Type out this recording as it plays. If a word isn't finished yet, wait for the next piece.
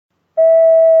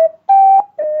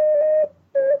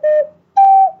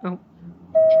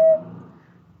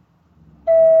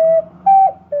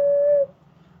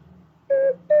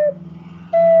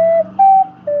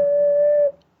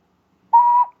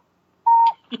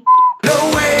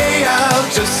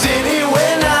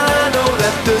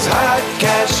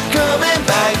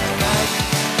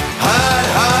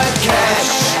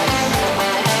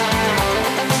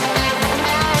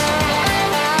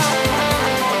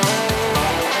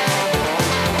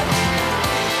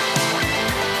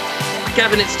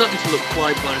Gavin, it's starting to look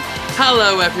quite blown.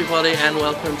 Hello, everybody, and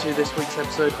welcome to this week's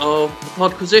episode of the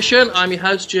Podquisition. I'm your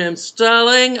host, Jim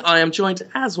Sterling. I am joined,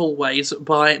 as always,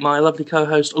 by my lovely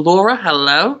co-host, Laura.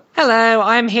 Hello. Hello,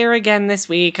 I'm here again this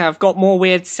week. I've got more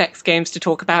weird sex games to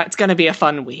talk about. It's going to be a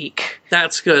fun week.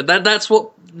 That's good. That's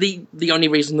what the only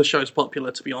reason the show's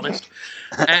popular, to be honest.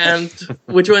 And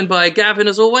we're joined by Gavin,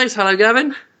 as always. Hello,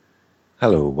 Gavin.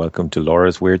 Hello, welcome to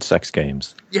Laura's Weird Sex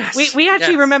Games. Yes, we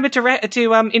actually remembered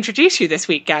to introduce you this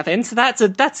week, Gavin. So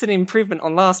that's an improvement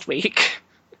on last week.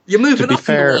 You're moving up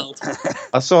in the world.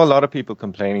 I saw a lot of people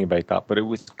complaining about that, but it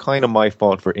was kind of my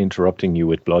fault for interrupting you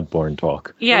with Bloodborne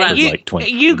talk. Yeah,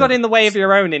 you got in the way of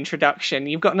your own introduction.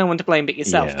 You've got no one to blame but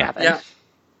yourself, Gavin. Yeah.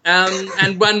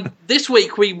 And when this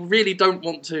week we really don't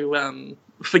want to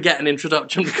forget an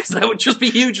introduction because that would just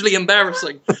be hugely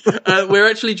embarrassing. We're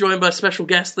actually joined by a special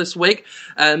guest this week.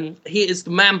 He is the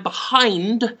man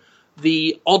behind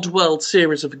the Oddworld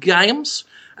series of games.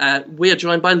 We are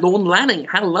joined by Lorne Lanning.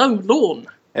 Hello, Lorne.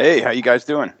 Hey, how you guys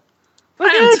doing?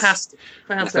 Fantastic.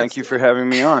 Thank you for having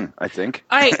me on, I think.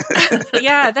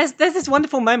 There's this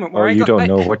wonderful moment where you don't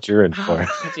know what you're in for.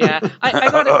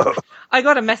 I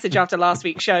got a message after last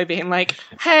week's show being like,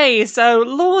 hey, so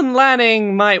Lorne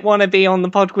Lanning might want to be on the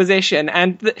Podquisition,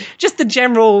 and just the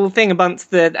general thing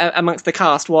amongst the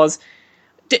cast was,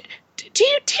 do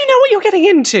you know what you're getting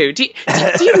into? Do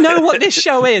you know what this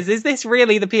show is? Is this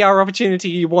really the PR opportunity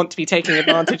you want to be taking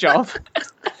advantage of?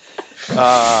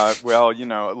 Well,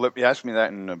 ask me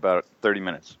that in about 30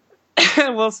 minutes.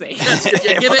 We'll see.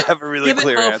 Give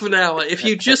it half an hour. If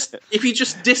you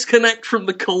just disconnect from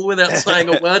the call without saying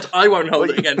a word, I won't hold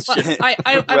it against you.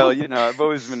 I've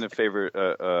always been a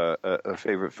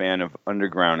favorite fan of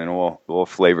Underground in all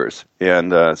flavors,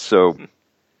 and so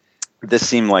this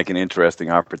seemed like an interesting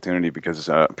opportunity because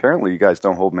apparently you guys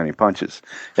don't hold many punches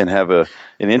and have an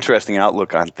interesting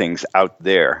outlook on things out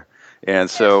there.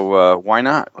 And so, why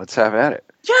not? Let's have at it.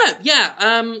 Yeah.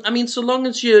 I mean, so long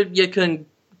as you can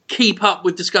keep up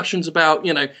with discussions about,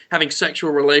 having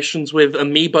sexual relations with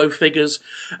amiibo figures,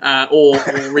 or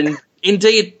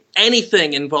indeed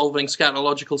anything involving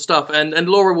scatological stuff. And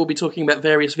Laura will be talking about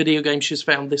various video games she's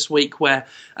found this week where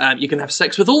you can have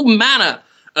sex with all manner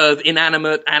of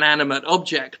inanimate and animate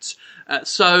objects.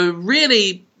 So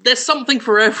really, there's something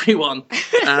for everyone.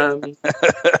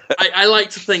 I like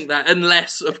to think that,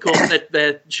 unless, of course,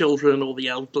 they're children or the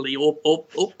elderly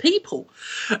or people.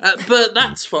 But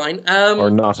that's fine.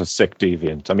 Or not a sick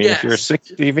deviant. I mean, If you're a sick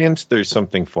deviant, there's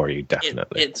something for you,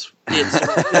 definitely. It's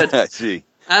good. I see.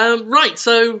 Right,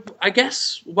 so I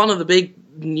guess one of the big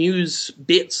news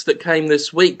bits that came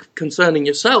this week concerning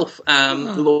yourself,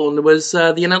 Lorne, was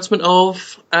the announcement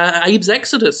of Abe's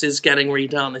Exodus is getting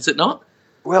redone, is it not?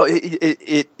 Well,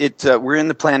 we're in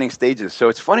the planning stages, so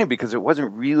it's funny because it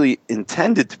wasn't really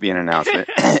intended to be an announcement.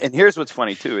 And here's what's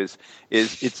funny too: is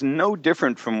it's no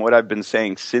different from what I've been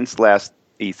saying since last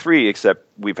E3, except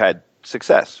we've had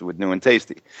success with New and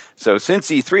Tasty. So since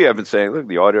E3, I've been saying, look,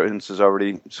 the audience has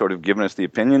already sort of given us the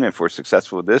opinion. If we're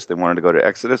successful with this, they wanted to go to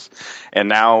Exodus. And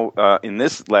now in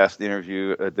this last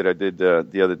interview that I did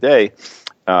the other day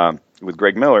with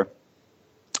Greg Miller,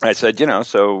 I said,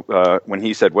 when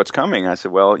he said, what's coming? I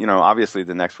said, well, obviously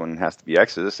the next one has to be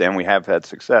Exodus, and we have had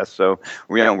success. So,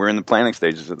 we're in the planning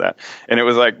stages of that. And it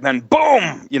was like, then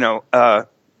boom, to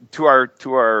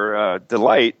our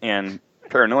delight and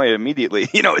paranoia immediately,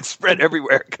 it spread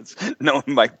everywhere because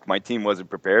my team wasn't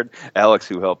prepared. Alex,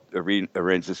 who helped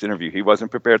arrange this interview, he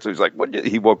wasn't prepared. So he's like, what?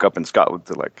 He woke up in Scotland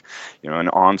to an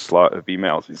onslaught of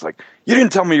emails. He's like, you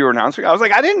didn't tell me you were announcing. I was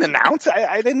like, I didn't announce.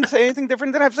 I didn't say anything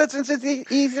different than I've said since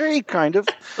E3, kind of.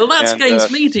 Well, that's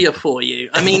games media for you.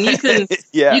 I mean, you can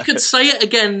you could say it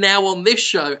again now on this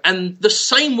show, and the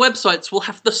same websites will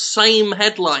have the same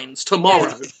headlines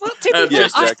tomorrow. Well,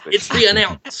 exactly. It's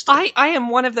re-announced. I am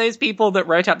one of those people that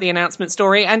wrote up the announcement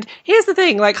story, and here's the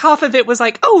thing, half of it was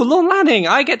like, oh, Lorne Lanning,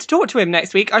 I get to talk to him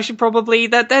next week. I should probably,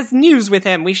 there's news with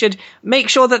him. We should make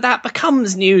sure that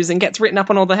becomes news and gets written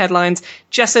up on all the headlines,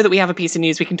 just so that we have a piece of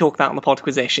news we can talk about on the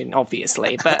Podquisition,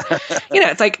 obviously. But,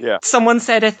 it's like, someone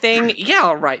said a thing,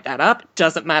 I'll write that up.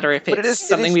 Doesn't matter if it's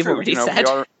something we've already said.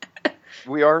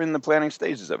 We are in the planning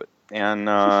stages of it. And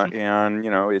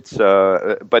it's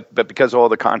but because all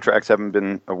the contracts haven't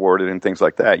been awarded and things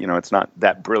like that, it's not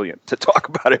that brilliant to talk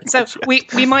about it. So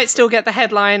we might still get the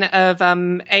headline of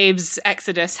Abe's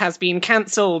Exodus has been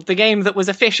cancelled. The game that was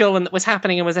official and that was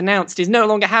happening and was announced is no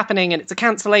longer happening, and it's a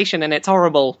cancellation and it's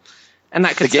horrible. And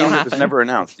that could still happen. The game that was never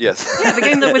announced, yes. Yeah, the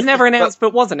game that was never announced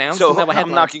but was announced. So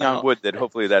I'm knocking on wood that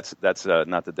hopefully that's not the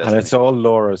destiny. And it's all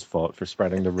Laura's fault for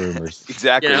spreading the rumors.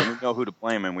 Exactly. Yeah. We know who to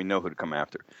blame and we know who to come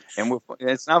after. And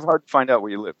it's not hard to find out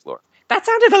where you live, Laura. That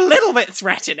sounded a little bit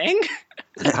threatening.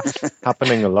 It's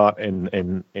happening a lot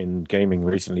in gaming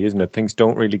recently, isn't it? Things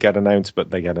don't really get announced,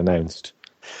 but they get announced.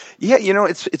 Yeah,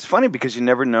 it's funny because you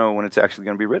never know when it's actually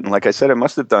going to be written. Like I said, I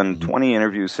must have done 20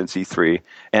 interviews since E3,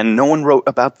 and no one wrote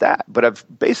about that. But I've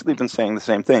basically been saying the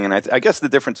same thing. And I guess the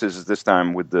difference is this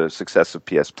time with the success of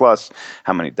PS Plus,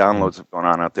 how many downloads have gone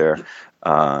on out there.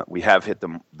 We have hit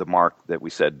the mark that we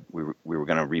said we were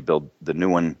going to rebuild the new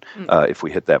one if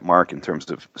we hit that mark in terms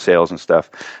of sales and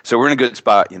stuff. So we're in a good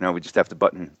spot. We just have to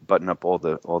button up all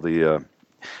the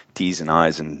T's and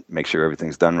I's and make sure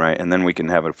everything's done right, and then we can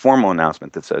have a formal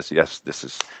announcement that says, yes, this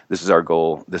is our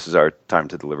goal, this is our time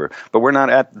to deliver. But we're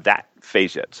not at that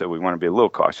phase yet, so we want to be a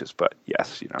little cautious. But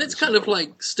yes, it's kind of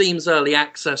like Steam's early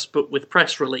access, but with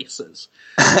press releases,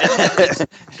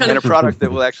 and a product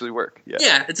that will actually work.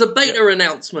 Yeah, it's a beta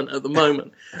announcement at the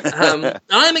moment.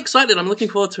 I'm excited. I'm looking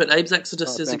forward to it. Abe's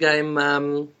Exodus is a game.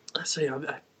 Let's see, I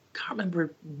can't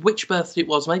remember which birthday it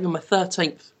was. Maybe my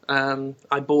 13th.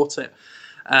 I bought it.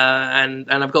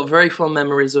 And I've got very fond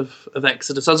memories of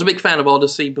Exodus. I was a big fan of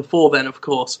Odyssey before then, of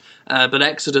course, but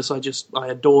Exodus, I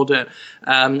adored it.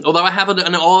 Although I have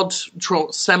an odd,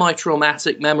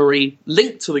 semi-traumatic memory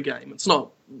linked to the game. It's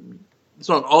not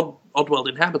Oddworld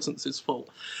Inhabitants is full.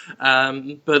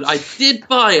 But I did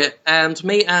buy it, and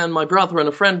me and my brother and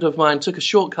a friend of mine took a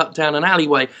shortcut down an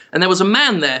alleyway, and there was a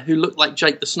man there who looked like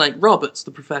Jake the Snake Roberts,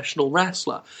 the professional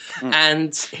wrestler.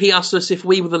 And he asked us if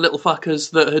we were the little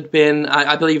fuckers that had been,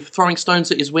 I believe, throwing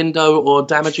stones at his window or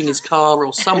damaging his car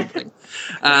or something.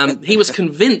 He was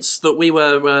convinced that we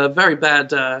were very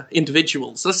bad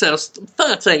individuals. I said I was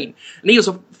 13, and he was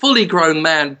a fully grown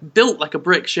man, built like a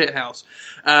brick shithouse.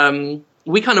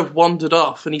 We kind of wandered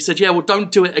off, and he said, yeah, well,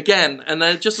 don't do it again. And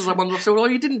then just as I wandered off, I said, well,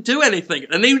 you didn't do anything.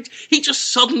 And he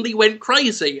just suddenly went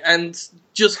crazy and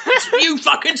just, you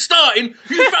fucking starting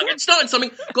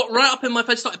something, got right up in my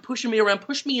face, started pushing me around,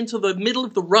 pushed me into the middle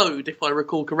of the road, if I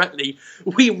recall correctly.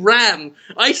 We ran.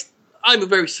 I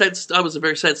was a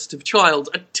very sensitive child.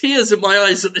 Tears in my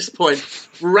eyes at this point.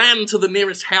 Ran to the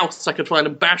nearest house I could find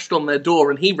and bashed on their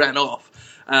door, and he ran off.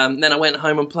 Then I went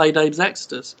home and played Abe's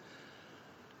Exodus.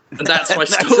 And that's my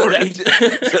story.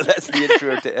 So that's the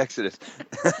intro to Exodus.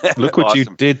 Look what you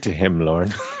did to him,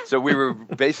 Lorne. So we were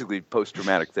basically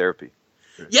post-traumatic therapy.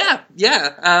 Yeah.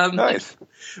 Nice.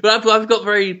 But I've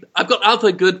got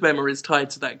other good memories tied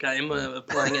to that game,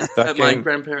 playing it at my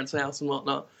grandparents' house and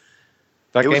whatnot.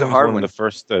 That game was one of the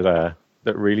first that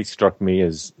really struck me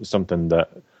as something that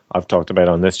I've talked about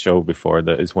on this show before.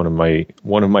 That is one of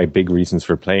my big reasons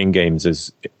for playing games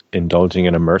is indulging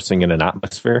and immersing in an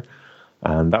atmosphere.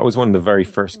 And that was one of the very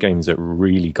first games that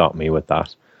really got me with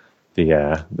that.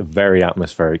 The very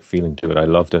atmospheric feeling to it. I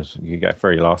loved it. You get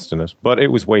very lost in it. But it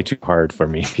was way too hard for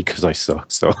me because I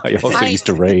suck. So I also used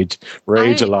to rage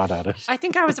a lot at it. I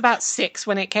think I was about 6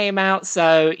 when it came out.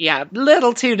 So yeah,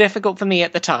 little too difficult for me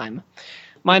at the time.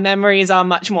 My memories are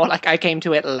much more like I came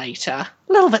to it later.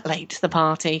 A little bit late to the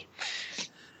party.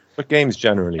 But games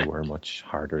generally were much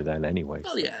harder then anyway.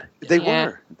 Oh yeah. They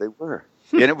were.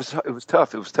 Yeah, and it was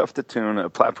tough. It was tough to tune a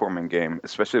platforming game,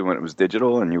 especially when it was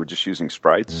digital and you were just using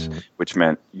sprites, which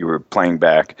meant you were playing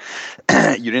back.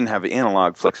 You didn't have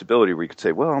analog flexibility where you could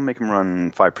say, well, I'll make them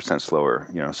run 5% slower,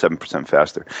 7%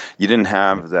 faster. You didn't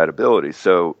have that ability.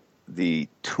 So the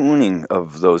tuning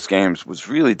of those games was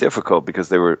really difficult because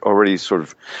they were already sort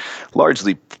of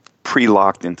largely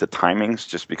pre-locked into timings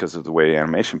just because of the way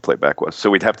animation playback was. So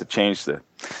we'd have to change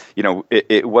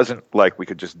it wasn't like we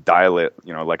could just dial it,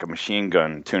 like a machine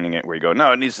gun tuning it where you go,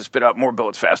 no, it needs to spit out more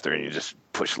bullets faster. And you just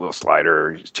push a little slider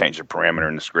or you just change the parameter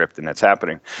in the script and that's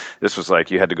happening. This was like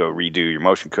you had to go redo your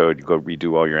motion code, you go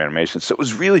redo all your animations. So it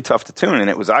was really tough to tune, and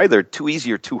it was either too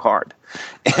easy or too hard.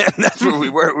 And that's where we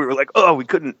were. We were like, oh, we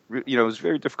couldn't, it was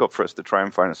very difficult for us to try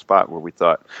and find a spot where we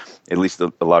thought at least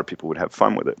a lot of people would have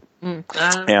fun with it.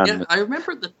 Yeah, I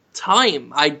remember at the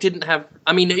time I didn't have,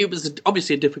 it was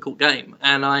obviously a difficult game,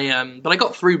 and but I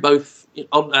got through both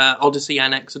Odyssey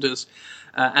and Exodus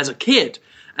as a kid,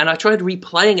 and I tried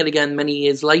replaying it again many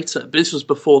years later, but this was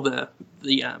before the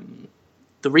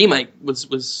remake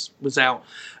was out,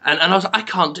 and I was like,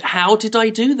 how did I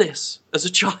do this as a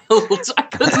child? I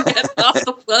couldn't get past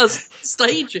the first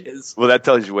stages. Well, that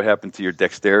tells you what happened to your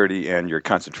dexterity and your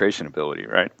concentration ability,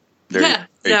 right? I'm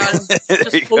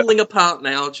just falling apart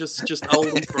now, just old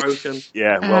and broken.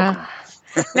 Yeah, welcome.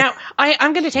 Now,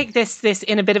 I'm going to take this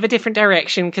in a bit of a different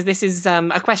direction, because this is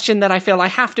a question that I feel I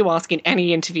have to ask in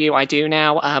any interview I do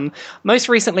now. Most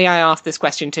recently, I asked this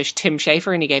question to Tim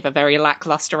Schafer, and he gave a very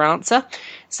lackluster answer.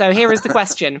 So here is the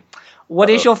question. What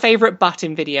is your favourite butt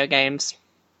in video games?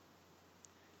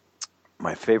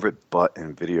 My favorite butt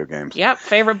in video games. Yep,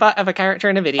 favorite butt of a character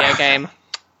in a video game.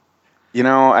 You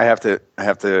know, I have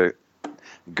to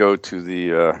go to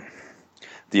the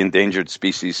endangered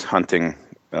species hunting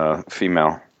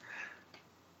female,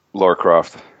 Lara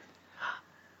Croft.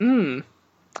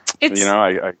 It's, you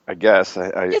know, I guess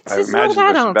I it's imagine not a bad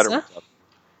there's some better answer. ones.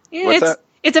 Yeah, What's that?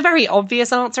 It's a very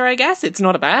obvious answer, I guess. It's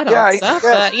not a bad Yeah, answer,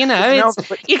 but you know,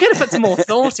 you could have put some more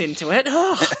thought into it.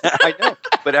 I know,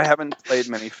 but I haven't played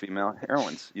many female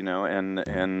heroines, you know, and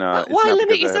why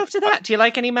limit yourself to that? Do you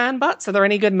like any man butts? Are there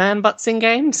any good man butts in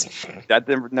games? That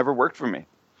never worked for me.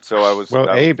 So I was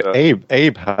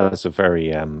Abe has a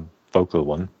very vocal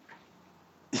one.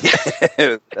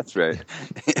 Yeah, that's right.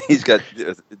 He's got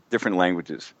different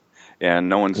languages, and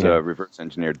no one's reverse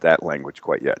engineered that language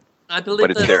quite yet. I believe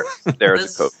but it's there.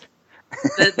 There's a code.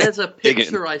 There's a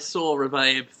picture I saw of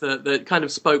Abe that kind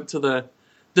of spoke to the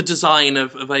design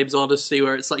of Abe's Odyssey,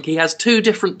 where it's like he has 2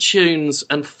 different tunes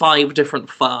and 5 different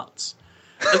farts.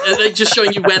 They're just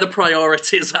showing you where the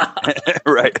priorities are.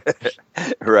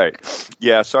 Right.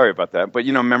 Yeah, sorry about that. But,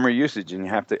 you know, memory usage, and you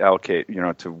have to allocate, you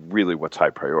know, to really what's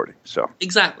high priority. So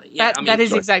exactly. Yeah, that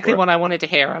is exactly what I wanted to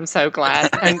hear. I'm so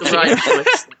glad. Thank you. Right.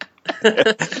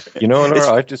 You know,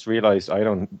 Laura, I've just realised I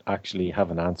don't actually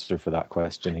have an answer for that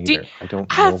question either. I don't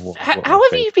know what how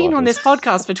have you been on this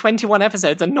podcast for 21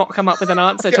 episodes and not come up with an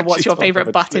answer to what's your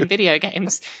favourite butt in video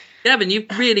games? Gavin, you've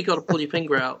really got to pull your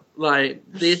finger out. Like,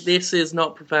 this is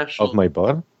not professional. Of my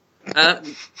butt?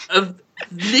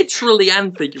 Literally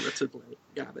and figuratively,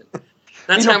 Gavin.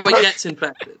 That's how it gets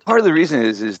infected. Part of the reason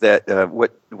is that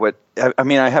I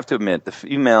mean, I have to admit, the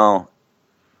female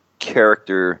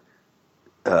character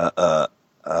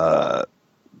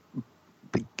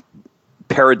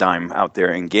paradigm out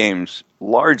there in games,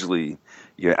 largely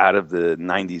out of the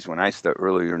 90s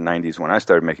earlier 90s when I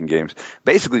started making games,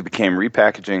 basically became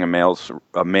repackaging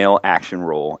a male action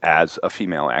role as a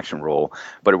female action role,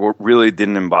 but it really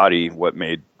didn't embody what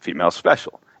made females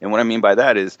special. And what I mean by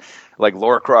that is, like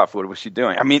Lara Croft, what was she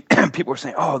doing? I mean, people were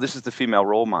saying, oh, this is the female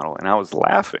role model. And I was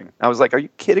laughing. I was like, are you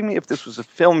kidding me? If this was a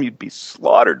film, you'd be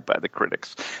slaughtered by the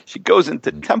critics. She goes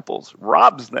into temples,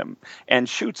 robs them, and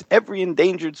shoots every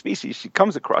endangered species she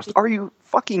comes across. Are you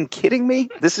fucking kidding me?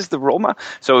 This is the role model?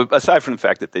 So aside from the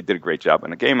fact that they did a great job in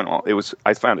the game and all,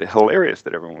 I found it hilarious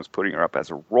that everyone was putting her up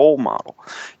as a role model.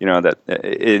 You know, that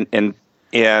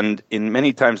and in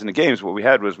many times in the games, what we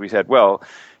had, well,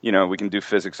 you know, we can do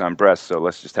physics on breasts, so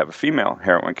let's just have a female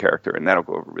heroine character, and that'll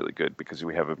go over really good because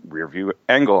we have a rear view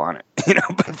angle on it. You know,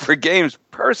 but for games,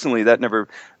 personally, that never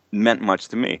meant much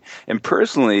to me. And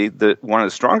personally, one of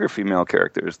the stronger female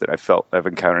characters that I felt I've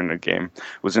encountered in a game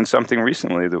was in something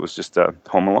recently that was just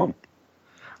Home Alone.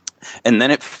 And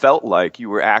then it felt like you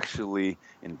were actually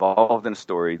involved in a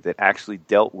story that actually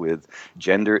dealt with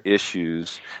gender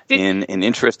issues in an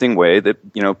interesting way that,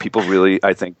 you know, people really,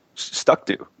 I think, stuck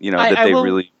to. You know, I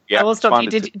will stop you.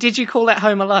 Did you call it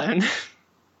Home Alone?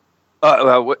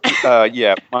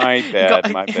 Yeah, my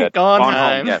bad. Gone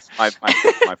home. Yes, my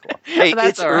fault. Hey, that's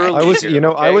it's all right. early.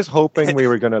 I was hoping we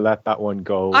were going to let that one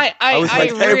go. I was like,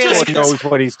 everyone knows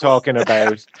what he's talking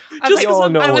about. I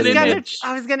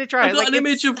was going to try. I've got an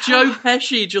image of Joe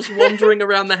Pesci just wandering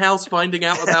around the house finding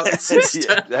out about his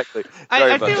sister. Yeah, exactly.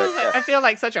 I feel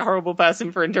like such a horrible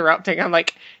person for interrupting. I'm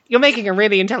like, you're making a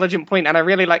really intelligent point, and I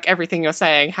really like everything you're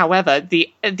saying. However,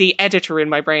 the editor in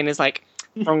my brain is like,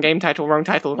 wrong game title, wrong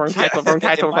title, wrong title, wrong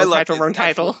title, wrong title, wrong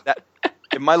title.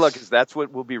 In my luck is that's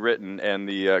what will be written, and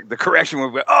the correction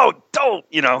will be, oh, don't,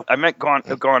 you know, I meant gone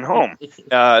home.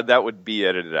 That would be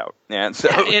edited out. And so,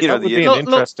 you know, that would be an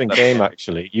interesting game,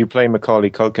 actually. You play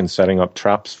Macaulay Culkin setting up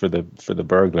traps for the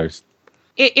burglars.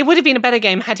 It would have been a better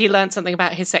game had he learned something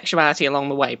about his sexuality along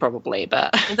the way, probably.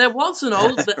 But there was an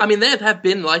old. I mean, there have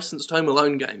been licensed Home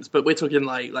Alone games, but we're talking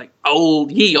like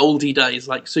oldie days,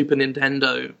 like Super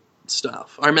Nintendo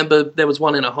stuff. I remember there was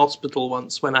one in a hospital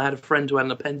once when I had a friend who had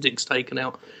an appendix taken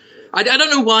out. I don't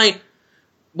know why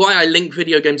I link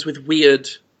video games with weird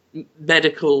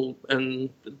medical and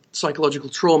psychological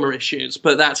trauma issues,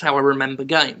 but that's how I remember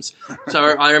games. So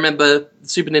I remember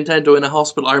Super Nintendo in a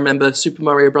hospital. I remember Super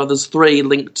Mario Brothers 3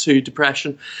 linked to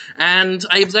depression, and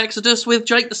Abe's Exodus with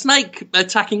Jake the Snake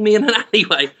attacking me in an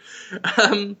alleyway.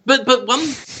 But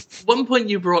one point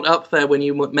you brought up there when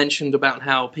you mentioned about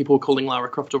how people were calling Lara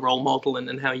Croft a role model,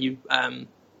 and how you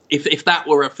if that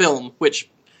were a film, which,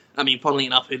 I mean, funnily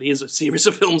enough, it is a series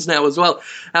of films now as well,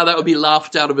 how that would be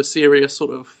laughed out of a serious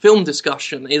sort of film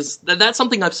discussion. That's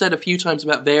something I've said a few times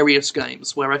about various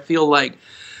games, where I feel like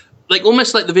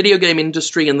almost like the video game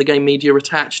industry and the game media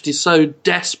attached is so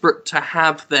desperate to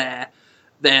have their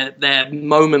their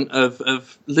moment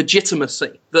of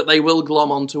legitimacy, that they will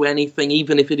glom onto anything,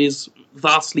 even if it is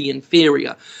vastly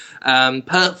inferior.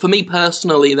 For me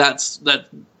personally, that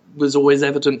was always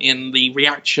evident in the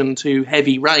reaction to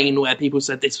Heavy Rain, where people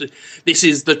said this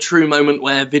is the true moment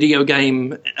where video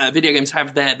games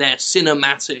have their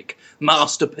cinematic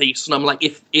masterpiece. And I'm like,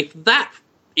 if that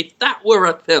were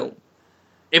a film,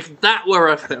 like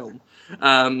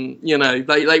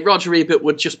Roger Ebert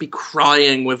would just be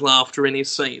crying with laughter in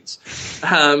his seats.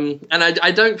 And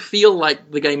I don't feel like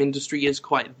the game industry is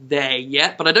quite there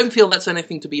yet, but I don't feel that's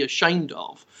anything to be ashamed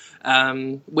of.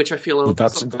 Which I feel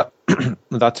that's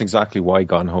exactly why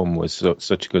Gone Home was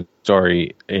such a good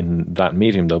story in that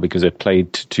medium, though, because it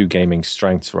played to gaming's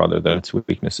strengths rather than its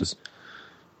weaknesses.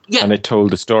 Yeah. And it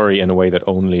told the story in a way that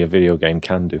only a video game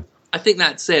can do. I think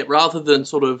that's it. Rather than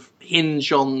sort of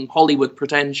hinge on Hollywood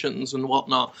pretensions and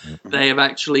whatnot, they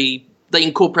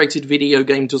incorporated video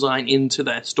game design into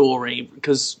their story,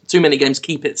 because too many games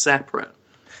keep it separate.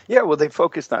 Yeah, well, they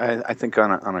focused, I think,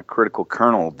 on a critical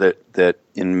kernel that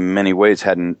in many ways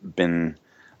hadn't been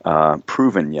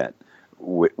proven yet,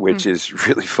 which is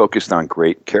really focused on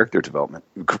great character development,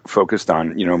 focused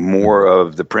on more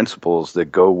of the principles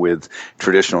that go with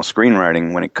traditional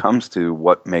screenwriting when it comes to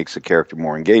what makes a character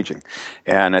more engaging.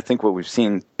 And I think what we've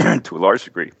seen to a large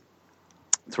degree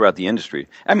throughout the industry,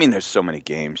 I mean, there's so many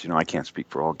games, I can't speak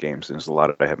for all games, there's a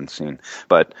lot I haven't seen,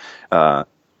 but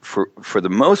for the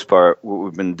most part, what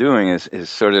we've been doing is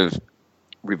sort of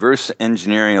reverse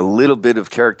engineering a little bit of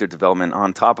character development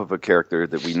on top of a character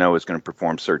that we know is going to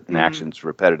perform certain actions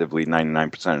repetitively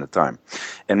 99% of the time.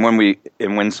 And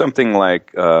when something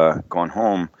like Gone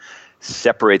Home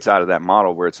separates out of that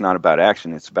model where it's not about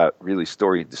action, it's about really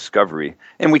story discovery.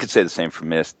 And we could say the same for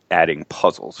Myst, adding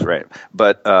puzzles, right?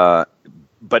 But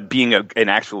being an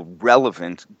actual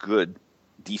relevant, good,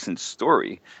 decent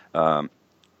story.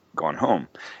 Gone Home.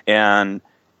 And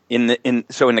in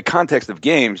the context of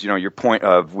games, your point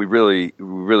of we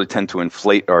really tend to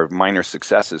inflate our minor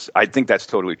successes, I think that's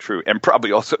totally true, and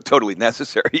probably also totally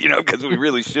necessary, because we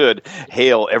really should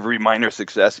hail every minor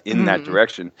success in that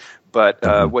direction. But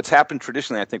what's happened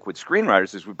traditionally, I think, with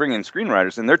screenwriters is we bring in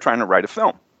screenwriters and they're trying to write a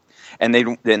film. And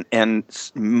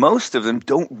most of them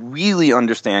don't really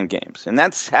understand games, and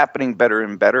that's happening better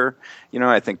and better.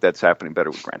 I think that's happening better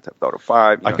with Grand Theft Auto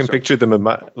 5. I can picture them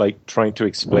like trying to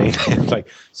explain it.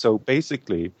 So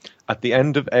basically, at the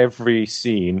end of every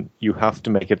scene, you have to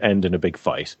make it end in a big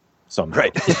fight. Somehow.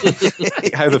 Right.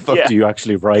 How the fuck do you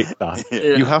actually write that?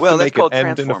 Yeah. You have to make it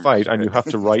end in a fight, and you have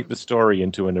to write the story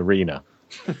into an arena.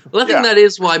 Well, I think that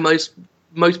is why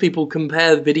most people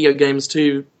compare video games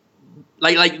to.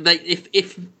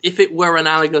 If it were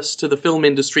analogous to the film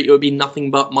industry, it would be nothing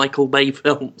but Michael Bay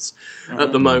films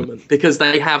at the moment, because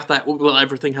they have that, well,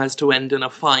 everything has to end in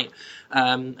a fight.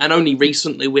 And only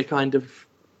recently we're kind of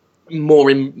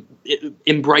more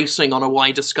embracing on a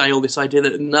wider scale this idea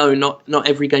that no, not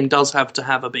every game does have to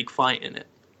have a big fight in it.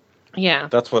 Yeah.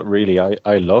 That's what really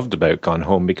I loved about Gone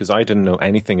Home, because I didn't know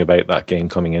anything about that game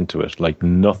coming into it, like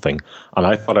nothing. And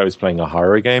I thought I was playing a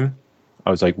horror game. I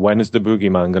was like, when is the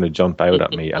boogeyman going to jump out at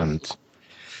me? And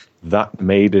that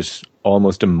made it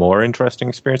almost a more interesting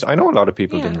experience. I know a lot of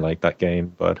people didn't like that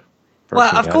game, but...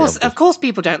 Well, of course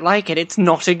people don't like it. It's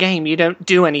not a game. You don't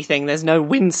do anything. There's no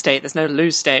win state. There's no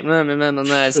lose state.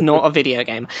 It's not a video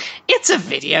game. It's a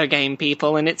video game,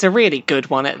 people, and it's a really good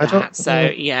one at that.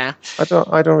 So, yeah.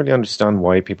 I don't really understand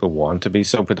why people want to be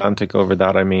so pedantic over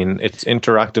that. I mean, it's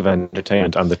interactive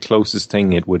entertainment, and the closest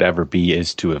thing it would ever be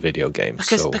is to a video game.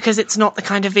 Because it's not the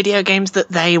kind of video games that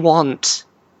they want.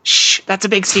 Shh, that's a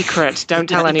big secret. Don't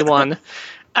tell anyone.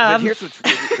 But here's what's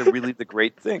really the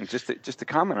great thing. Just to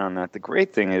comment on that, the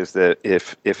great thing is that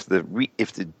if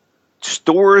the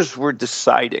stores were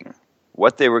deciding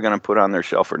what they were going to put on their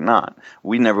shelf or not,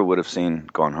 we never would have seen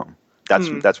Gone Home.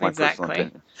 That's my personal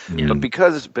opinion. Yeah.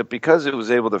 But because it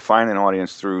was able to find an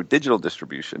audience through digital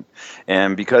distribution,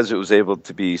 and because it was able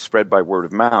to be spread by word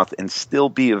of mouth and still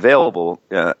be available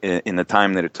in the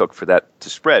time that it took for that to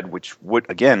spread, which would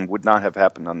not have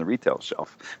happened on the retail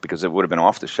shelf, because it would have been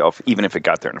off the shelf even if it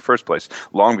got there in the first place,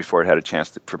 long before it had a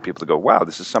chance for people to go, wow,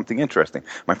 this is something interesting.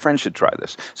 My friends should try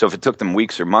this. So if it took them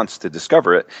weeks or months to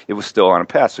discover it, it was still on a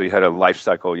path. So you had a life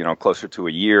cycle, closer to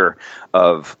a year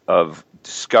of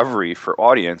discovery for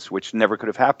audience, which never could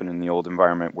have happened in the old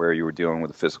environment where you were dealing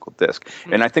with a physical disc.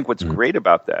 And I think what's great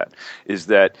about that is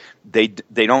that they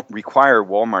don't require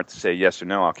Walmart to say yes or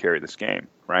no, I'll carry this game.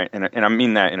 Right, and I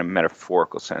mean that in a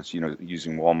metaphorical sense.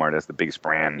 Using Walmart as the biggest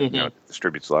brand, that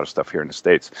distributes a lot of stuff here in the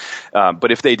States.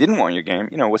 But if they didn't want your game,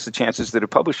 what's the chances that a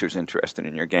publisher's interested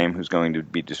in your game who's going to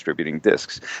be distributing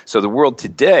discs? So the world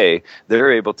today,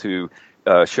 they're able to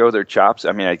show their chops.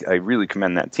 I mean, I really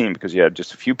commend that team because you had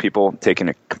just a few people taking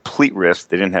a complete risk.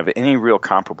 They didn't have any real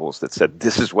comparables that said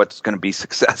this is what's going to be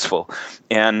successful,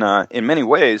 and in many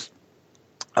ways,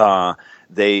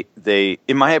 they,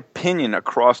 in my opinion,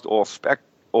 across all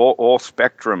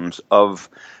spectrums of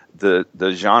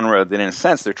the genre that, in a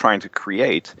sense, they're trying to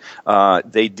create,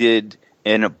 they did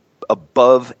an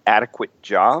above adequate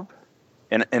job.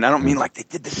 And I don't mean like they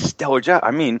did this stellar job.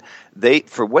 I mean,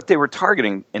 for what they were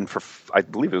targeting, and I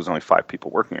believe it was only 5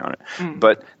 people working on it,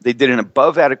 but they did an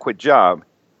above adequate job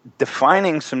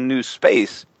defining some new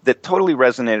space that totally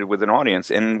resonated with an audience.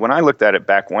 And when I looked at it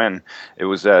back when, it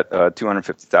was at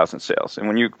 250,000 sales. And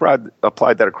when you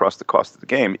applied that across the cost of the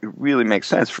game, it really makes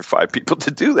sense for 5 people to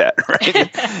do that,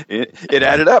 right? it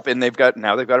added up, and they've got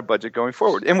a budget going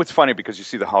forward. And what's funny, because you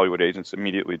see the Hollywood agents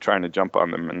immediately trying to jump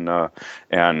on them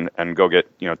and go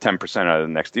get 10% out of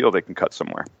the next deal they can cut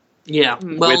somewhere. Yeah,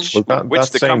 which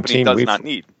the company does not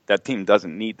need. That team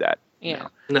doesn't need that. Yeah,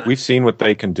 no. We've seen what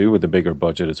they can do with a bigger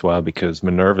budget as well, because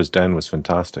Minerva's Den was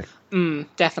fantastic.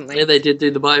 Definitely. Yeah, they did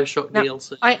do the BioShock deal.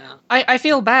 So, I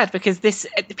feel bad because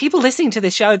people listening to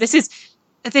this show, this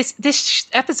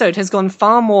episode has gone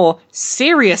far more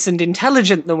serious and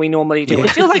intelligent than we normally do. I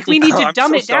feel like we need to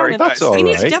dumb it down. We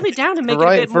need to dumb it down and make it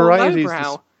a bit more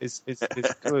lowbrow. Is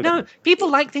good. No, people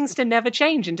like things to never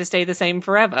change and to stay the same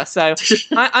forever. So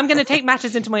I'm going to take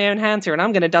matters into my own hands here, and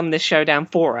I'm going to dumb this show down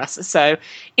for us. So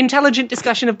intelligent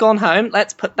discussion of Gone Home.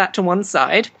 Let's put that to one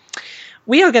side.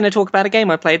 We are going to talk about a game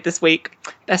I played this week.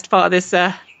 Best part of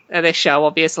this show,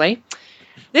 obviously.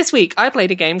 This week, I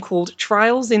played a game called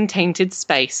Trials in Tainted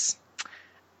Space.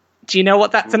 Do you know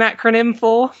what that's an acronym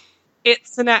for?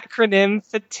 It's an acronym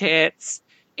for tits.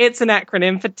 It's an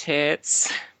acronym for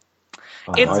tits.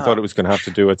 I thought it was going to have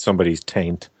to do with somebody's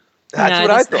taint. That's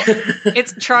what I thought.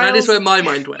 It's Trials. That is where my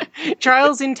mind went.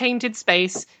 Trials in Tainted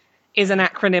Space is an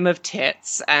acronym of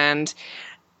tits, and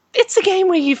it's a game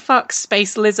where you fuck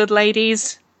space lizard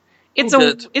ladies. It's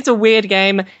a weird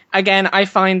game. Again, I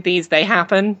find they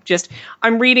happen.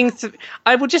 I'm reading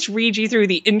I will just read you through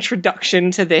the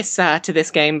introduction to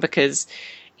this game because,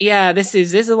 this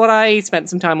is what I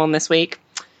spent some time on this week.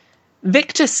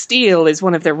 Victor Steele is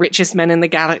one of the richest men in the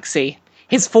galaxy.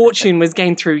 His fortune was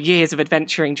gained through years of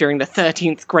adventuring during the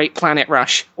 13th Great Planet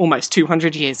Rush, almost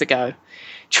 200 years ago.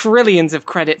 Trillions of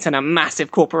credits and a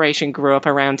massive corporation grew up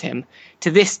around him.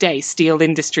 To this day, Steele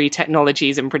Industry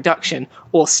Technologies and Production,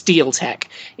 or Steel Tech,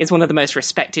 is one of the most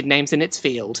respected names in its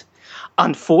field.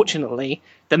 Unfortunately,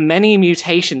 the many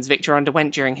mutations Victor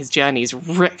underwent during his journeys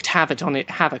wreaked havoc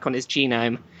on his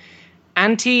genome.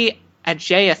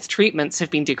 Anti-Ajaeth treatments have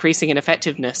been decreasing in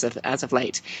effectiveness as of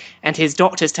late, and his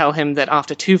doctors tell him that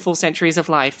after 2 full centuries of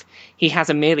life, he has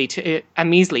a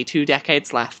measly 2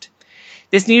 decades left.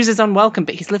 This news is unwelcome,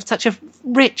 but he's lived such a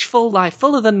rich, full life,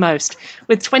 fuller than most.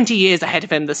 With 20 years ahead of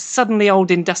him, the suddenly old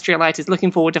industrialite is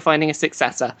looking forward to finding a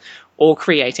successor, or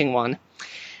creating one.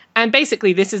 And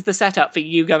basically, this is the setup for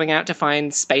you going out to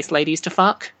find space ladies to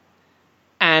fuck.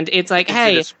 And it's like,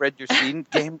 hey... Is it a spread your seed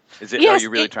game? Is it? Yes, are you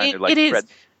really trying to it is. spread...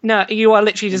 No, you are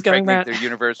literally just going around... their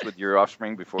universe with your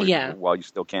offspring while you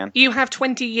still can? You have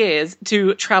 20 years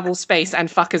to travel space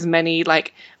and fuck as many,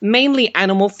 mainly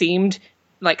animal-themed,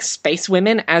 space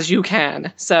women as you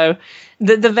can. So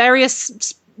the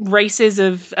various races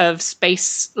of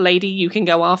space lady you can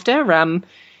go after,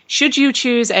 should you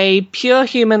choose a pure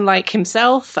human like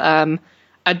himself, a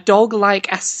dog like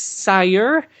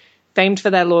Asayur, famed for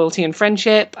their loyalty and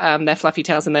friendship, their fluffy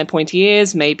tails and their pointy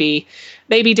ears, maybe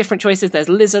different choices. There's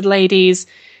lizard ladies.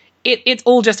 It's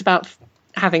all just about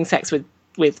having sex with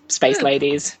space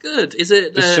ladies. Good. Is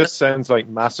it? This just sounds like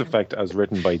Mass Effect as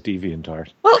written by DeviantArt.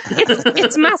 Well,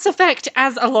 it's Mass Effect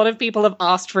as a lot of people have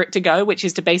asked for it to go, which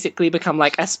is to basically become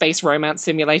a space romance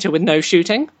simulator with no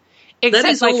shooting. That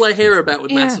is all I hear about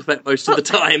with Mass Effect most of the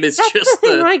time. It's that's just the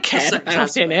thing I care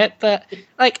about in it. But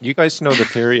you guys know the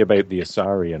theory about the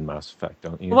Asari in Mass Effect,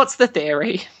 don't you? What's the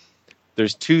theory?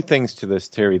 There's 2 things to this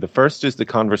theory. The first is the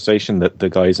conversation that the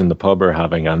guys in the pub are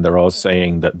having, and they're all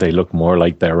saying that they look more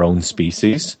like their own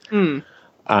species.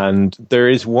 And there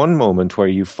is one moment where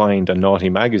you find a naughty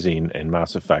magazine in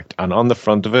Mass Effect, and on the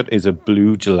front of it is a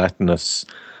blue gelatinous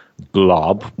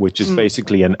blob, which is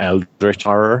basically an eldritch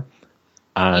horror.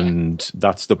 And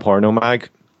that's the porno mag.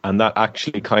 And that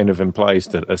actually kind of implies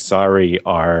that Asari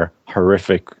are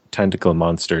horrific tentacle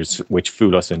monsters, which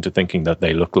fool us into thinking that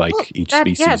they look like each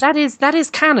species. Yeah, that is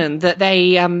canon, that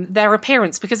they their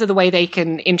appearance, because of the way they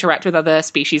can interact with other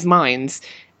species' minds,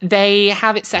 they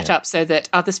have it set up so that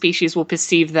other species will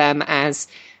perceive them as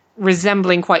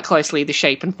resembling quite closely the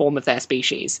shape and form of their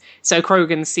species. So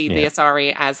Krogans see the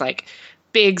Asari as like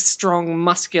big, strong,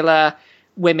 muscular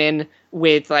women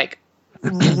with like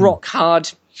rock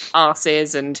hard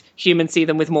arses, and humans see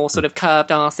them with more sort of curved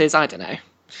arses. I don't know.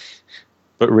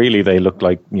 But really, they look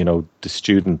like, the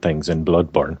student things in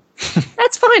Bloodborne.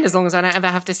 That's fine, as long as I don't ever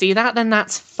have to see that, then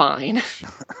that's fine.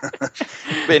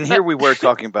 And here we were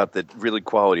talking about that really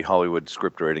quality Hollywood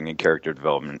script writing and character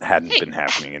development hadn't been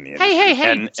happening in the industry.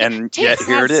 Hey. And yet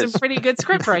here it is. Some pretty good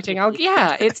script writing.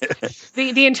 It's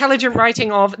the intelligent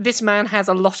writing of, this man has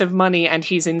a lot of money and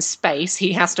he's in space.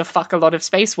 He has to fuck a lot of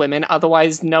space women,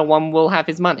 otherwise no one will have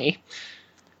his money.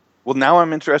 Well, now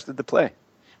I'm interested to play.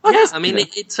 Well, it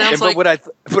sounds like... But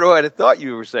what I thought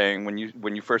you were saying when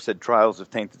you first said Trials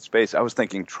of Tainted Space, I was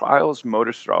thinking Trials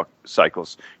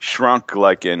motorcycles shrunk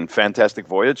like in Fantastic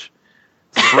Voyage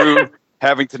through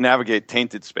having to navigate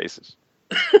tainted spaces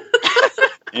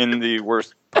in the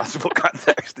worst possible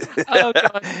context. Oh,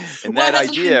 God. And that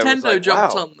idea Nintendo was like,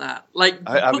 jumped wow. on that. Like,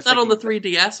 put that on the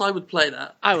 3DS, I would play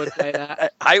that. I would play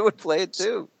that. I would play it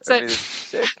too. So, it's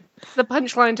sick. The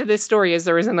punchline to this story is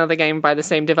there is another game by the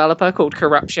same developer called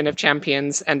Corruption of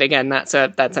Champions, and again, that's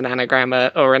an anagram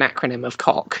or an acronym of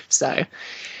cock. So,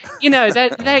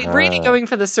 they're really going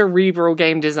for the cerebral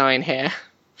game design here.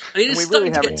 It's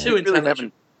starting to get too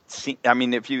intelligent.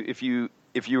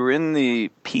 If you were in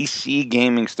the PC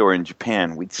gaming store in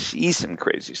Japan, we'd see some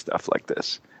crazy stuff like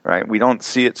this, right? We don't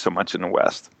see it so much in the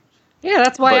West. Yeah,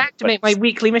 that's why I activate my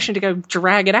weekly mission to go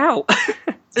drag it out.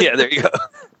 Yeah, there you go.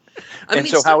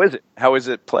 How is it? How does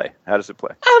it play?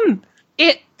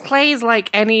 It plays like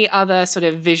any other sort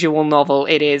of visual novel.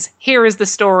 It is, here is the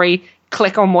story,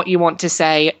 click on what you want to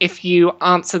say. If you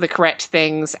answer the correct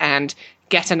things and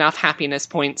get enough happiness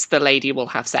points, the lady will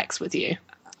have sex with you.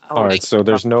 All right, so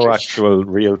there's no actual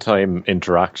real-time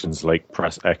interactions like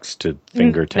press X to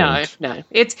finger taint. No.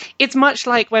 It's much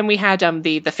like when we had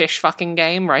the fish fucking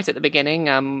game right at the beginning,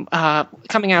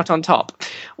 coming out on top,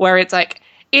 where it's like,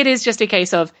 it is just a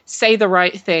case of say the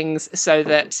right things so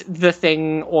that the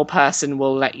thing or person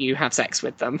will let you have sex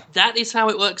with them. That is how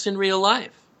it works in real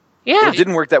life. Yeah. Well, it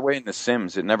didn't work that way in The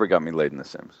Sims. It never got me laid in The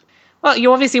Sims. Well,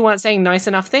 you obviously weren't saying nice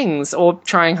enough things or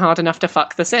trying hard enough to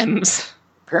fuck The Sims.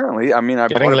 Apparently. I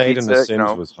Getting bought laid pizza, in The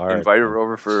Sims was hard. Invited her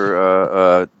over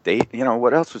for a date.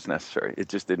 What else was necessary? It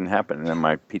just didn't happen. And then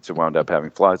my pizza wound up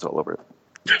having flies all over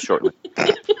it shortly.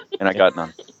 And I got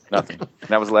nothing. And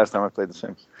that was the last time I played The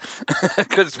Sims.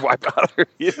 Because why bother?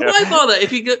 Why bother?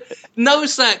 If you get no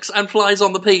sex and flies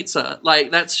on the pizza,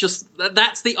 like that's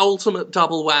the ultimate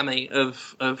double whammy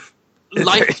of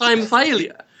lifetime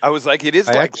failure. I was like, it is.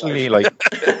 I actually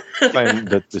find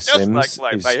that The Sims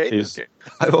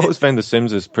I've always found The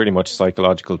Sims is pretty much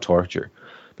psychological torture,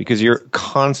 because you're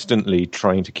constantly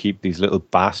trying to keep these little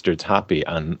bastards happy,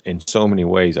 and in so many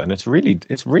ways, and it's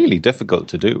really difficult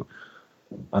to do.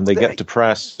 And they get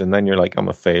depressed, and then you're like, I'm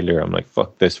a failure. I'm like,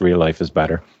 fuck this. Real life is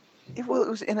better. Well, it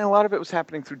was, and a lot of it was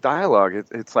happening through dialogue.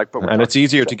 It's like, and it's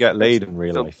easier to get laid in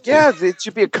real life. Too. Yeah, it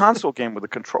should be a console game with a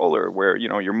controller where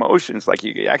your motions, like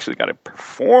you actually got to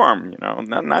perform.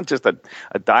 Not just a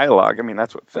dialogue. I mean,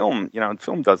 that's what film.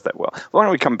 Film does that well. Why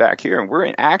don't we come back here and we're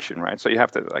in action, right? So you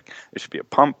have to there should be a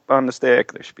pump on the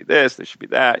stick. There should be this. There should be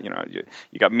that. You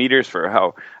got meters for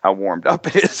how warmed up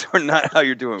it is, or not how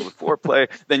you're doing with foreplay.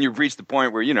 Then you've reached the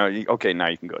point where okay, now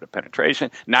you can go to penetration.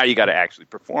 Now you got to actually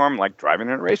perform, like driving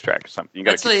in a racetrack. Or something. You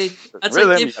got to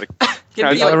give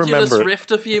the Oculus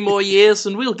Rift a few more years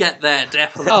and we'll get there,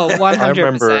 definitely. Oh,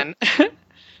 100%.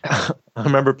 I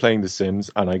remember playing The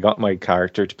Sims, and I got my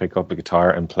character to pick up a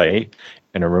guitar and play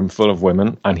in a room full of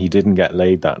women, and he didn't get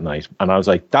laid that night. And I was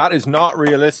like, that is not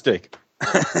realistic.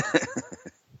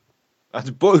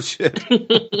 That's bullshit.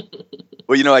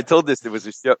 Well, I told this, there was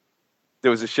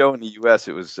a show in the U.S.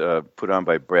 It was put on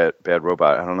by Bad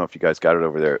Robot. I don't know if you guys got it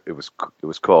over there. It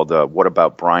was called What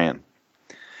About Brian?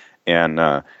 And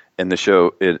the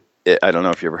show, I don't know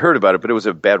if you ever heard about it, but it was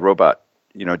a Bad Robot,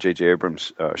 J.J.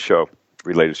 Abrams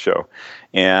related show.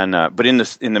 And but in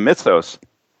the mythos,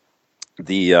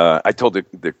 I told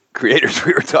the creators,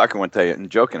 we were talking one day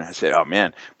and joking. I said, "Oh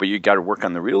man, but you got to work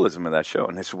on the realism of that show."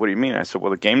 And they said, "What do you mean?" I said,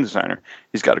 "Well, the game designer,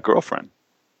 he's got a girlfriend."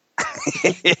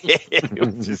 It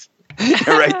was just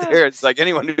Right there, it's like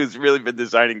anyone who's really been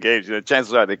designing games,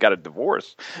 chances are they got a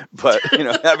divorce. But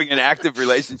having an active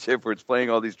relationship where it's playing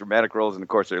all these dramatic roles in the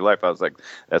course of your life, I was like,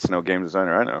 that's no game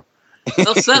designer I know.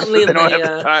 Well, certainly they don't have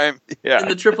the time. Yeah. In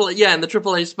the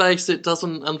AAA space, it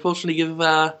doesn't unfortunately give,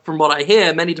 from what I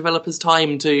hear, many developers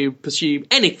time to pursue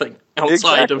anything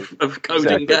outside of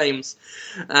coding games.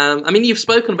 I mean, you've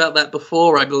spoken about that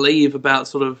before, I believe, about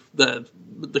sort of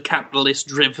the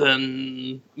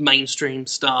capitalist-driven mainstream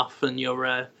stuff and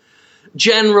your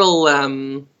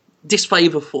general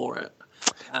disfavor for it.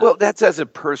 Well, that's as a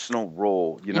personal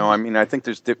role, I mean, I think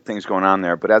there's things going on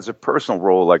there, but as a personal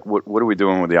role, like what are we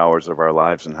doing with the hours of our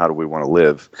lives and how do we want to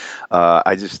live?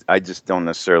 I just don't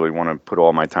necessarily want to put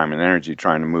all my time and energy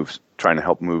trying to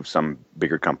help move some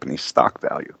bigger company's stock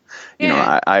value.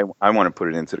 I want to put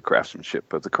it into the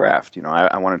craftsmanship of the craft.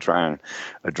 I want to try and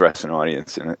address an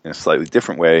audience in a slightly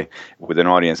different way with an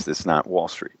audience that's not Wall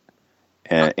Street.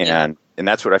 And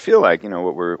that's what I feel like,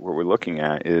 what we're looking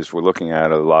at is we're looking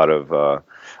at a lot of,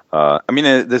 I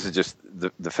mean, this is just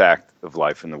the fact of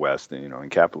life in the West and, in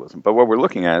capitalism. But what we're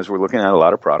looking at is we're looking at a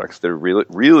lot of products that are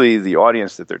really the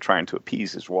audience that they're trying to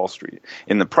appease is Wall Street.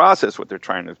 In the process, what they're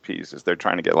trying to appease is they're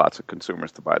trying to get lots of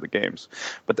consumers to buy the games.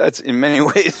 But that's, in many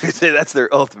ways, we say that's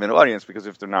their ultimate audience, because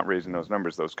if they're not raising those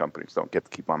numbers, those companies don't get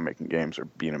to keep on making games or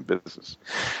being in business.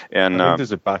 And I think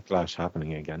there's a backlash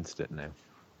happening against it now.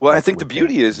 Well, I think the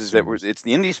beauty is that it's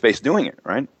the indie space doing it,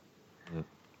 right? Mm.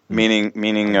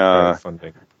 Meaning,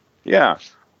 funding. Yeah.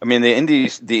 I mean, the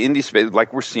indie space,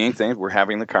 like we're seeing things, we're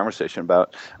having the conversation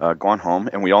about Gone Home,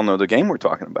 and we all know the game we're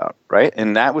talking about, right?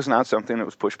 And that was not something that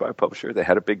was pushed by a publisher. They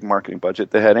had a big marketing budget.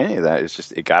 They had any of that. It's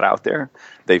just, it got out there.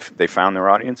 They found their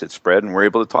audience. It spread, and we're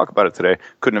able to talk about it today.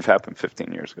 Couldn't have happened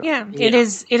 15 years ago. Yeah, it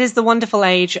is the wonderful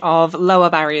age of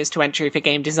lower barriers to entry for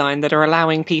game design that are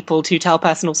allowing people to tell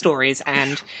personal stories,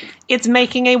 and it's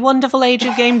making a wonderful age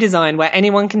of game design where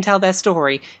anyone can tell their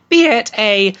story, be it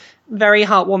a very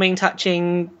heartwarming,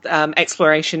 touching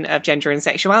exploration of gender and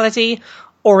sexuality,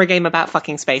 or a game about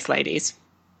fucking space ladies.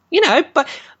 But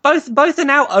both are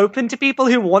now open to people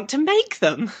who want to make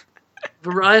them.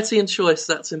 Variety and choice,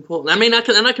 that's important. I mean,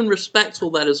 I can respect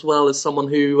all that as well as someone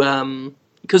who,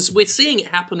 because we're seeing it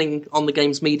happening on the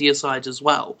games media side as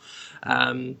well.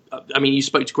 I mean, you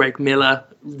spoke to Greg Miller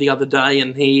the other day,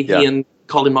 and he and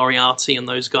Colin Moriarty and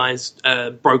those guys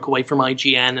broke away from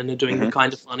IGN and are doing the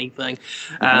kind of funny thing.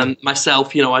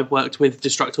 Myself, I've worked with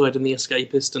Destructoid and The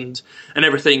Escapist, and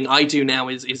everything I do now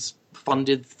is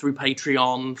funded through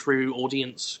Patreon, through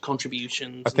audience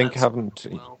contributions. I think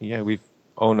we've...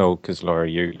 Oh no, because Laura,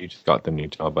 you just got the new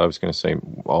job. I was going to say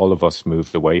all of us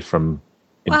moved away from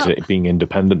being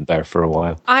independent there for a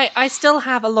while. I still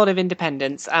have a lot of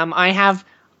independence. I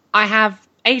have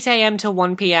 8 a.m. to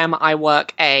 1 p.m. I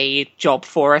work a job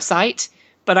for a site,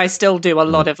 but I still do a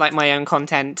lot of my own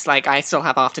content. Like, I still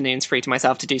have afternoons free to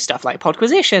myself to do stuff like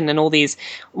Podquisition and all these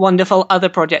wonderful other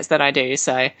projects that I do.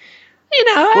 So,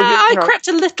 I crept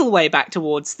a little way back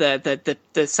towards the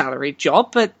salaried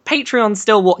job, but Patreon's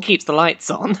still what keeps the lights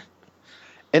on.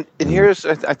 And here's,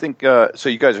 I think, so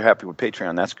you guys are happy with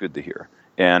Patreon. That's good to hear.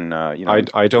 And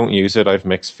I don't use it. I've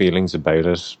mixed feelings about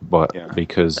it, but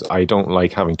because I don't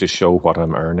like having to show what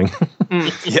I'm earning.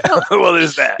 Well,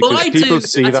 there's that. Because people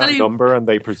see that number and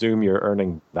they presume you're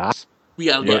earning that.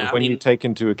 But when you take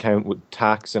into account with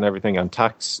tax and everything, and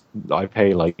tax, I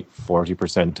pay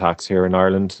 40% tax here in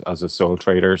Ireland as a sole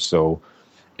trader, so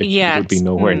it would be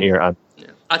nowhere near. And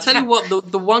I tell you what,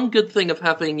 the one good thing of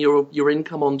having your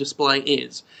income on display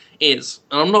is, and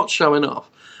I'm not showing off,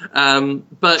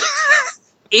 but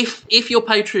if your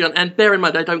Patreon, and bear in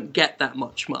mind I don't get that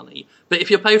much money, but if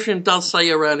your Patreon does say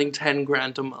you're earning 10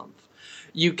 grand a month,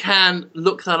 you can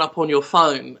look that up on your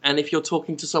phone, and if you're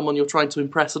talking to someone you're trying to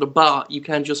impress at a bar, you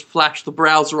can just flash the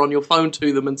browser on your phone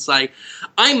to them and say,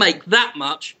 I make that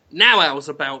much, now how's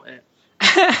about it?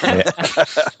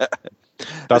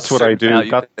 That's what I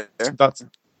do.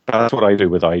 That's what I do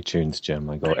with iTunes, Jim.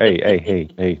 I go,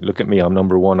 hey, look at me, I'm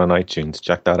number 1 on iTunes,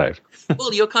 check that out.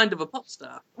 Well, you're kind of a pop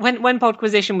star. When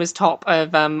Podquisition was top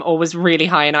of, or was really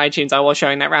high in iTunes, I was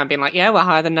showing that around, being like, we're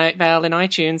higher than Note Vale in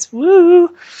iTunes.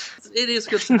 Woo! It is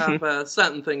good to have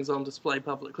certain things on display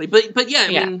publicly, but I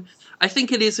mean, I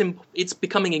think it's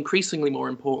becoming increasingly more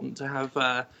important to have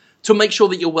to make sure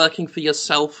that you're working for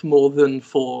yourself more than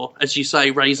for, as you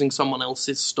say, raising someone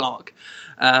else's stock.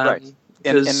 Right.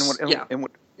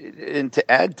 And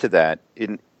to add to that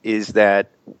is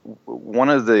that one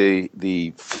of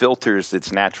the filters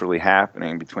that's naturally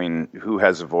happening between who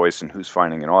has a voice and who's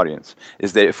finding an audience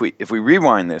is that if we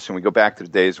rewind this and we go back to the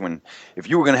days when if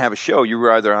you were going to have a show, you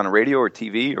were either on a radio or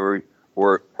TV or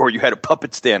or you had a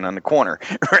puppet stand on the corner,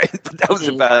 right? But that was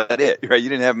about it, right? You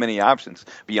didn't have many options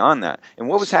beyond that. And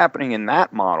what was happening in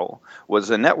that model was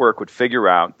a network would figure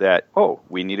out that,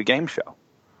 we need a game show.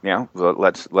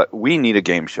 We need a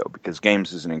game show because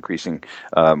games is an increasing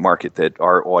market that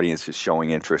our audience is showing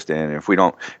interest in. And if we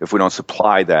don't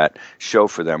supply that show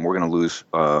for them, we're going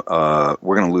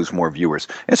to lose more viewers.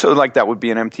 And so that would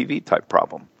be an MTV type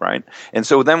problem, right? And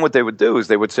so then what they would do is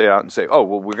they would say out and say,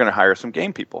 we're going to hire some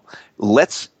game people.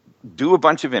 Let's do a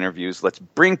bunch of interviews. Let's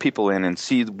bring people in and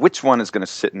see which one is going to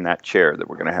sit in that chair that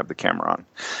we're going to have the camera on.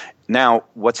 Now,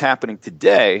 what's happening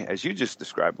today, as you just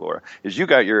described, Laura, is you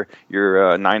got your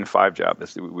 9-to-5 job,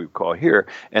 as we call here,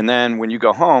 and then when you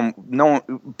go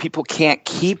home, people can't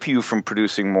keep you from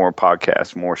producing more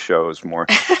podcasts, more shows, more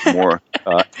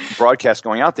broadcasts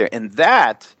going out there, and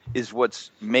that is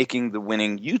what's making the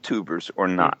winning YouTubers or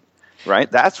not.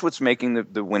 Right? That's what's making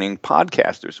the winning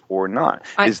podcasters or not,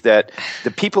 is that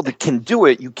the people that can do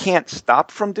it, you can't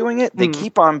stop from doing it. They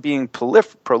keep on being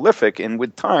prolific, and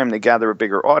with time, they gather a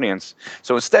bigger audience.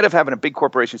 So instead of having a big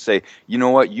corporation say, you know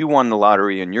what, you won the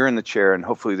lottery and you're in the chair and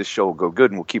hopefully this show will go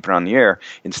good and we'll keep it on the air.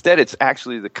 Instead, it's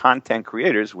actually the content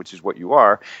creators, which is what you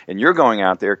are, and you're going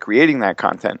out there creating that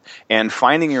content and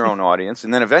finding your own audience.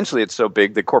 And then eventually it's so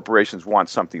big that corporations want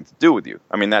something to do with you.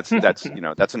 I mean, that's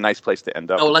a nice place to end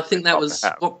up. Oh, well, I think that was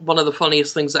one of the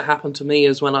funniest things that happened to me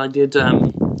is when I did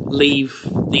leave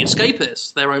The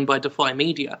Escapist. They're owned by Defy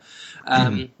Media.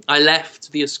 I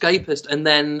left The Escapist, and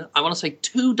then I want to say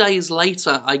 2 days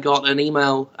later, I got an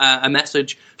email, a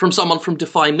message from someone from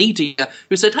Defy Media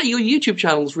who said, "Hey, your YouTube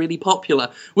channel's really popular.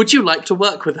 Would you like to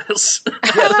work with us?"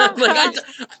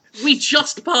 We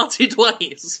just parted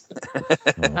ways.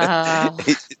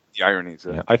 The ironies.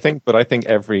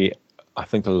 I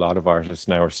think a lot of artists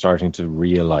now are starting to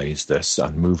realize this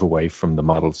and move away from the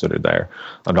models that are there.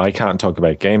 And I can't talk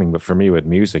about gaming, but for me with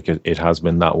music, it has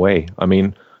been that way. I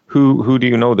mean, who do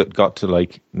you know that got to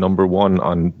number one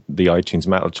on the iTunes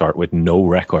metal chart with no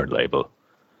record label?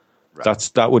 Right.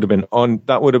 That would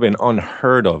have been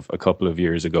unheard of a couple of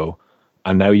years ago.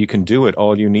 And now you can do it.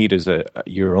 All you need is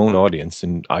your own audience.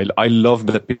 And I love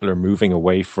that people are moving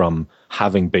away from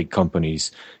having big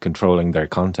companies controlling their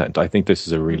content. I think this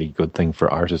is a really good thing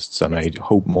for artists, and I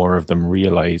hope more of them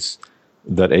realize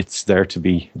that it's there to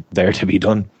be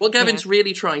done. What Gavin's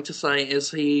really trying to say is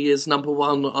he is number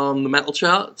one on the metal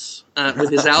charts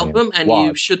with his album, and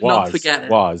you should not forget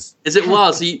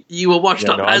it. You were washed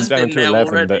up. I'm down to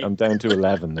 11. I'm down to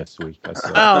 11 this week.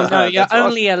 Oh no, you're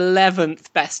only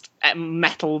 11th best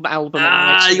metal album.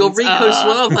 You're Rico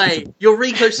Suave. You're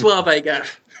Rico Suave,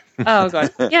 Gav. Oh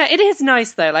god, yeah, it is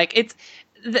nice though.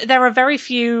 There are very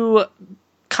few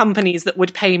companies that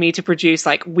would pay me to produce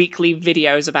weekly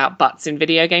videos about butts in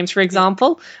video games, for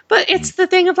example. But it's the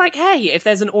thing of hey, if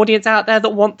there's an audience out there that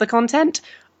want the content,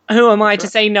 who am I to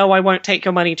say no? I won't take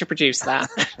your money to produce that.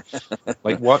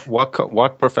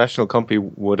 What professional company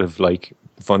would have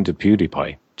funded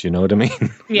PewDiePie? Do you know what I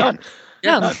mean? Yeah.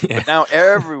 Yeah. But now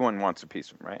everyone wants a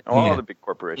piece of them, right? All the big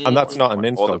corporations, and that's not an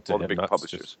insult to all the big him.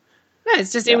 publishers. No,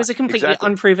 it's just it was a completely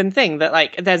unproven thing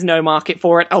that there's no market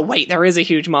for it. Oh wait, there is a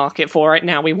huge market for it.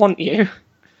 Now we want you.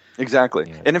 Exactly.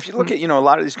 Yeah. And if you look at a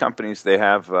lot of these companies, they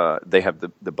have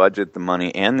the budget, the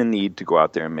money, and the need to go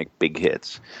out there and make big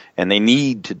hits, and they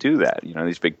need to do that.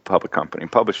 These big public company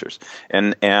publishers,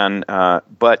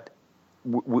 but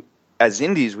as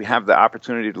indies, we have the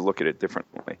opportunity to look at it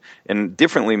differently. And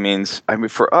differently means,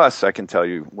 for us, I can tell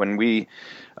you, when we,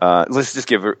 let's just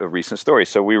give a recent story.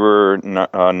 So we were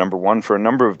number one for a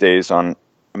number of days on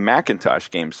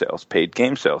Macintosh game sales, paid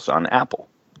game sales on Apple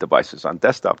devices, on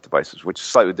desktop devices, which is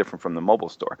slightly different from the mobile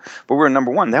store. But we're number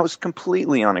one. That was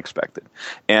completely unexpected.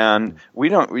 And we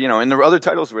don't, and there were other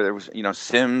titles where there was,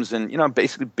 Sims and,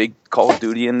 basically big Call of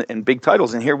Duty and big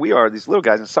titles. And here we are, these little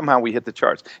guys, and somehow we hit the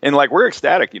charts. And we're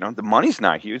ecstatic, the money's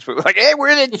not huge, but we're hey, we're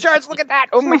in the charts, look at that.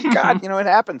 Oh my God, it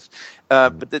happens.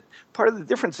 But part of the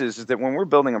difference is that when we're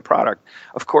building a product,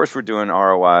 of course we're doing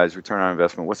ROIs, return on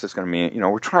investment. What's this going to mean?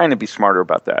 We're trying to be smarter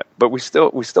about that. But we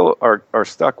still are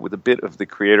stuck with a bit of the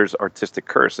creator's artistic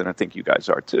curse, and I think you guys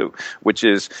are too, which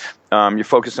is you're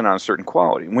focusing on a certain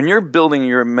quality. When you're building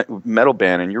your metal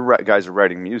band and your guys are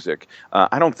writing music,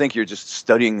 I don't think you're just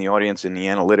studying the audience and the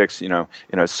analytics,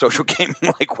 in a social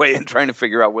gaming-like way and trying to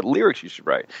figure out what lyrics you should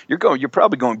write. You're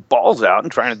probably going balls out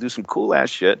and trying to do some cool-ass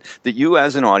shit that you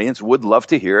as an audience would love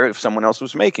to hear if someone else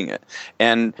was making it.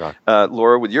 And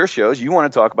Laura, with your shows, you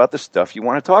want to talk about the stuff you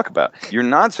want to talk about. You're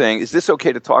not saying, is this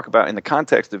okay to talk about in the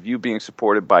context of you being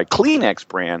supported by Kleenex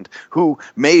brand, who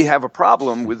may have a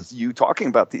problem with you talking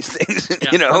about these things?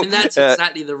 Yeah. That's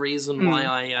exactly the reason why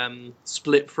I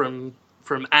split from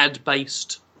from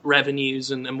ad-based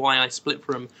revenues and why I split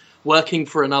from working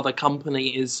for another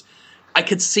company is I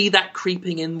could see that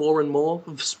creeping in more and more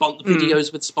of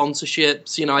videos with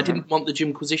sponsorships. You know, I didn't want the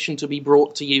Jimquisition to be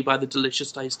brought to you by the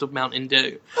delicious taste of Mountain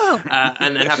Dew,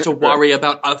 and then have to worry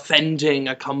about offending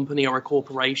a company or a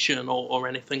corporation or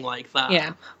anything like that.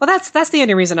 Yeah, well, that's the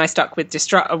only reason I stuck with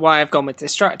why I've gone with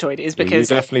Destructoid is because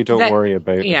you definitely don't worry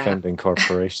about offending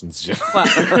corporations, Jim. Well,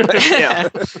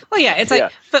 it's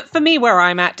like for me, where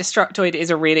I'm at, Destructoid is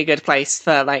a really good place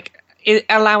for like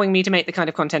allowing me to make the kind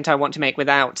of content I want to make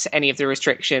without any of the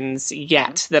restrictions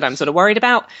yet that I'm sort of worried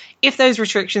about. If those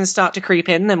restrictions start to creep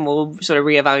in, then we'll sort of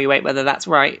reevaluate whether that's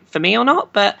right for me or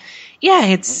not. But yeah,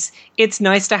 it's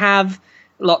nice to have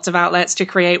lots of outlets to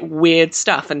create weird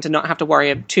stuff and to not have to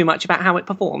worry too much about how it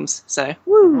performs. So,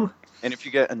 woo! And if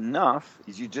you get enough,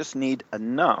 you just need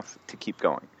enough to keep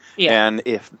going. Yeah. And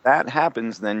if that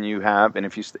happens, then you have, and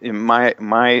if you, in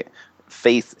my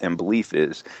faith and belief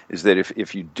is that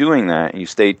if you're doing that and you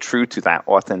stay true to that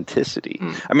authenticity,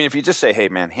 I mean, if you just say, hey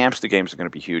man, hamster games are going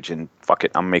to be huge and fuck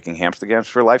it, I'm making hamster games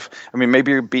for life. I mean,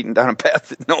 maybe you're beating down a path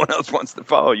that no one else wants to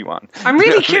follow you on. I'm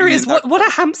really curious, what are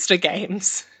hamster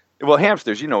games? Well,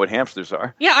 hamsters, you know what hamsters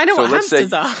are. Yeah, I know what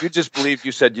hamsters are. You just believe,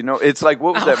 you said, it's like,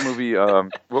 what was that movie?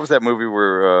 What was that movie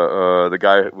where the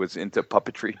guy was into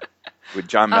puppetry? With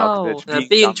John Malkovich.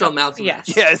 Being John Malkovich.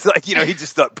 Yes. Yeah, it's like, he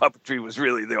just thought puppetry was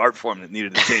really the art form that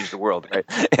needed to change the world, right?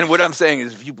 And what I'm saying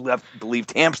is if you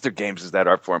believed hamster games is that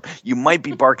art form, you might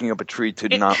be barking up a tree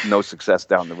to no success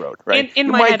down the road, right? In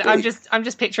my head, I'm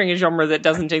just picturing a genre that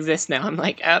doesn't exist now. I'm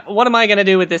like, what am I going to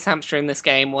do with this hamster in this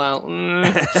game? Well,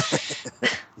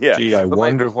 yeah. Gee, I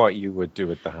wonder what you would do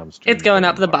with the hamster. It's going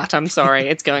up the butt. I'm sorry.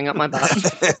 It's going up my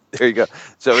butt. There you go.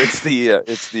 So it's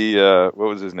the what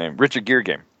was his name? Richard Gere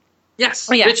game.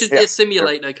 Yes, Richard Gere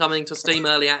Simulator coming to Steam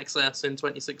Early Access in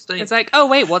 2016. It's like, oh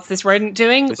wait, what's this rodent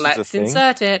doing? Let's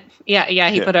insert it. Yeah.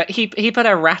 He put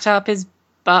a rat up his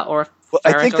butt or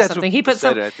I think that's something. He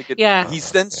said it. I think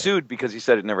he's then sued because he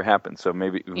said it never happened. So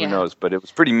maybe who knows? But it was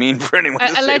pretty mean for anyone to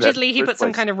say that. Allegedly, he put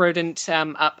some kind of rodent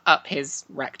up his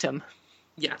rectum.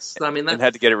 Yes, I mean, and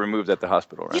had to get it removed at the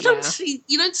hospital. Right? You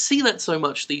don't see that so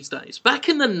much these days. Back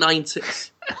in the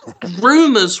 90s,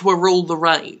 rumors were all the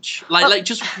rage. Like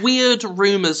just weird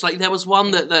rumors. Like there was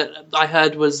one that I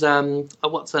heard was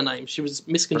what's her name? She was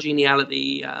Miss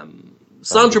Congeniality.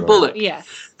 Sandra Bullock. Yes.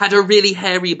 Had a really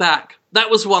hairy back. That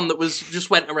was one that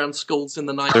just went around schools in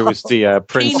the 90s. There was the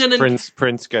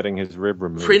Prince getting his rib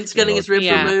removed. Prince getting his rib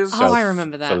removed. Oh, I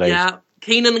remember that. Yeah.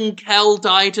 Keenan and Kel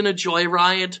died in a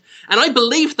joyride. And I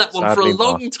believed that one for a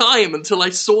long time until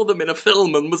I saw them in a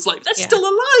film and was like, they're still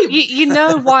alive! You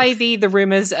know why the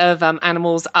rumours of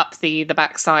animals up the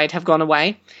backside have gone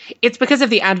away? It's because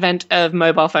of the advent of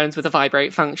mobile phones with a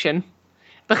vibrate function.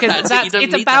 Because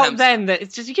it's about then that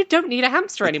it's just, you don't need a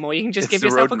hamster anymore. You can just give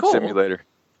yourself a call. Simulator.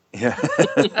 Yeah.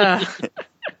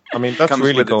 I mean, that's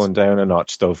really going down a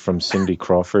notch, though, from Cindy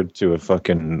Crawford to a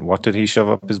fucking... What did he shove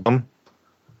up his bum?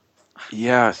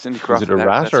 Yeah, Cindy Crawford. Is it a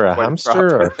rat or a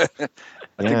hamster? I think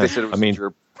they said it was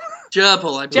gerbil.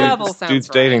 Gerbil, I believe. Gerbil sounds Dude's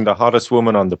dating the hottest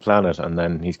woman on the planet, and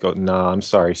then he's going, "No, I'm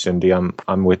sorry, Cindy, I'm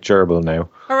with gerbil now."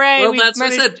 Hooray! Well,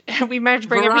 we managed to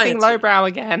bring everything lowbrow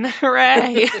again.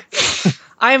 Hooray!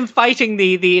 I am fighting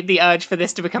the urge for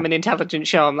this to become an intelligent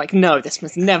show. I'm like, no, this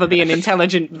must never be an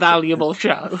intelligent, valuable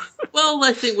show. Well,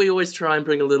 I think we always try and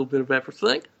bring a little bit of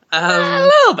everything. A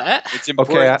little bit. It's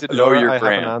important to know your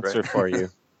brand. I have an answer for you.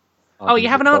 Oh, you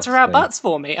have an answer about butts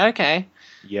for me? Okay.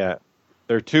 Yeah.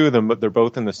 There are two of them, but they're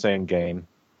both in the same game.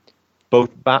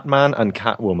 Both Batman and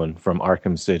Catwoman from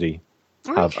Arkham City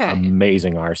have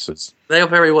amazing arses. They are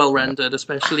very well rendered,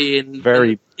 especially in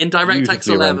DirectX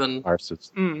 11.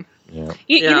 Arses. Mm. Yeah.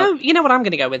 You know what I'm going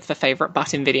to go with for favourite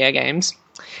butt in video games?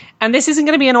 And this isn't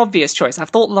going to be an obvious choice. I've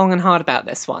thought long and hard about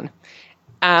this one.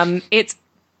 It's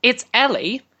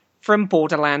Ellie from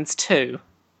Borderlands 2.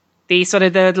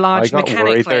 The large mechanic lady. I got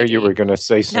worried there you were going to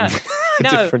say something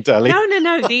different, Ellie. No.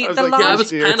 I was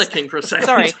panicking for a second.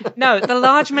 Sorry, no, the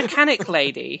large mechanic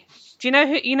lady. Do you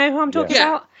know who I'm talking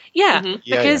about? Yeah, mm-hmm.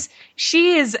 Because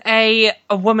she is a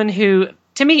woman who,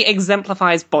 to me,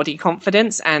 exemplifies body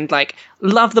confidence and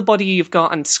love the body you've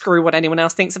got and screw what anyone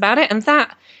else thinks about it, and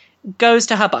that goes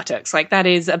to her buttocks. That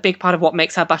is a big part of what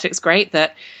makes her buttocks great,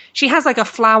 that she has a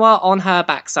flower on her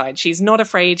backside. She's not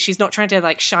afraid. She's not trying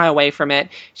to shy away from it.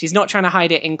 She's not trying to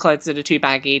hide it in clothes that are too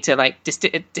baggy to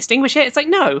distinguish it. It's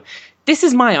no, this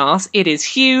is my arse. It is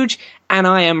huge and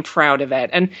I am proud of it.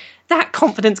 And that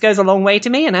confidence goes a long way to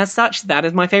me. And as such, that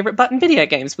is my favorite butt in video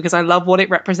games because I love what it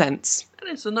represents.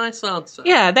 It's a nice answer.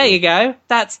 Yeah, there you go.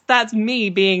 That's me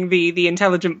being the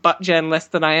intelligent butt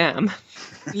journalist that I am.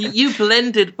 You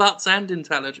blended butts and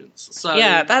intelligence. So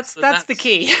yeah, that's the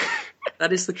key.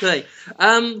 That is the key.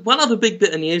 One other big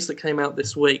bit of news that came out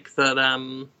this week that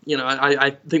I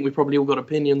think we probably all got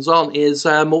opinions on is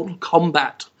Mortal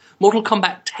Kombat. Mortal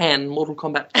Kombat 10, Mortal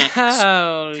Kombat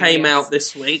X came out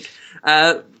this week.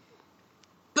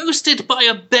 Boosted by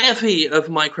a bevy of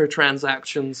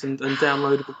microtransactions and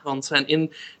downloadable content in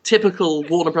typical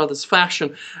Warner Brothers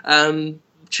fashion.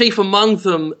 Chief among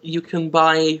them, you can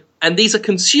buy, and these are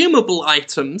consumable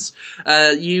items.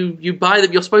 You buy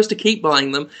them. You're supposed to keep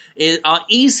buying them. Are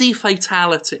easy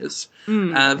fatalities.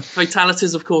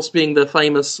 Fatalities, of course, being the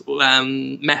famous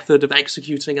method of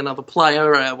executing another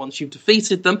player once you've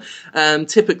defeated them.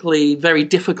 Typically, very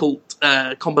difficult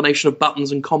combination of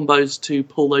buttons and combos to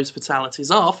pull those fatalities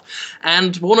off.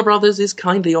 And Warner Brothers is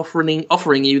kindly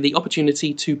offering you the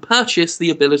opportunity to purchase the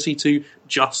ability to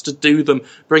just do them,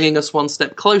 bringing us one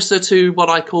step closer to what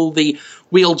I call the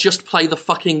 "we'll just play the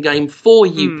fucking game for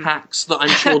you" packs that I'm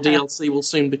sure DLC will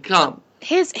soon become.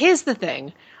 Here's the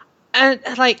thing.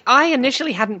 I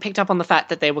initially hadn't picked up on the fact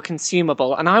that they were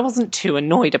consumable, and I wasn't too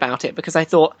annoyed about it because I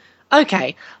thought,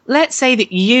 okay, let's say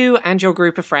that you and your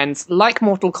group of friends like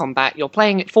Mortal Kombat, you're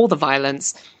playing it for the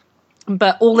violence,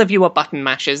 but all of you are button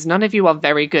mashers. None of you are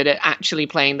very good at actually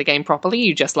playing the game properly.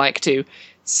 You just like to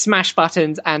smash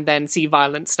buttons and then see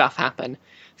violent stuff happen.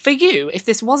 For you, if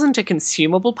this wasn't a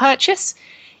consumable purchase,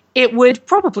 it would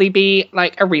probably be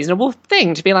like a reasonable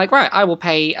thing to be like, right, I will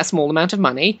pay a small amount of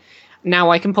money.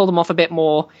 Now I can pull them off a bit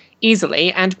more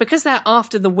easily. And because they're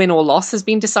after the win or loss has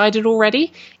been decided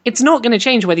already, it's not going to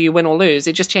change whether you win or lose.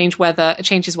 It just changes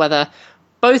whether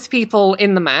both people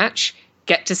in the match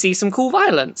get to see some cool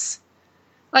violence.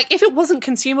 Like, if it wasn't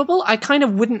consumable, I kind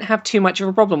of wouldn't have too much of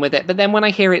a problem with it. But then when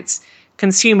I hear it's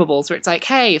consumables, where it's like,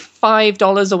 hey,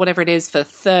 $5 or whatever it is for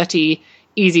 30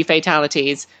 easy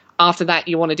fatalities. After that,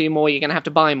 you want to do more, you're going to have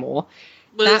to buy more.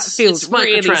 Well, that feels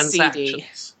really seedy.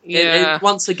 Yeah.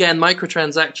 Once again,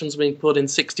 microtransactions being put in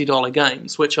 $60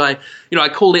 games, which I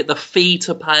call it the fee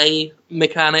to pay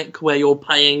mechanic, where you're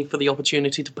paying for the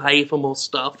opportunity to pay for more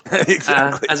stuff,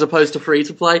 exactly. As opposed to free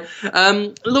to play.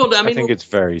 Lord, I think it's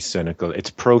very cynical.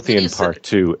 It's Prothean Part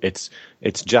 2. It's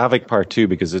Javik Part 2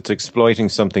 because it's exploiting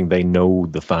something they know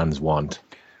the fans want.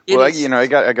 Well, I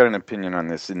got an opinion on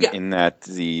this in that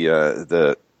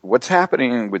the what's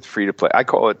happening with free to play. I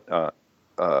call it.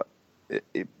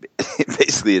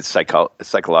 Basically, it's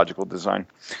psychological design,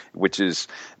 which is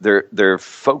they're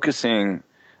focusing.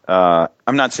 I'm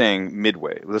not saying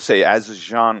midway. Let's say as a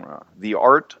genre, the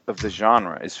art of the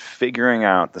genre is figuring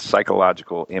out the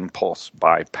psychological impulse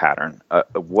buy pattern.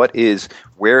 Where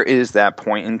is that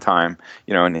point in time?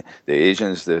 And the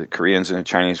Asians, the Koreans, and the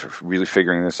Chinese are really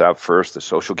figuring this out first. The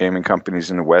social gaming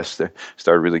companies in the West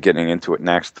started really getting into it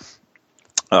next.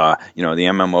 The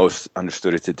MMOs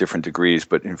understood it to different degrees,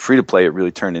 but in free-to-play, it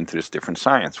really turned into this different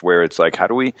science where it's like, how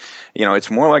do we,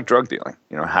 it's more like drug dealing.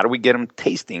 How do we get them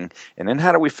tasting, and then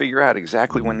how do we figure out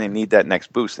exactly when they need that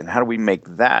next boost, and how do we make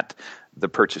that the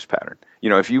purchase pattern?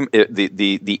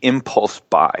 The impulse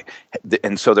buy.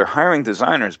 And so they're hiring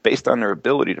designers based on their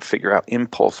ability to figure out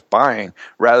impulse buying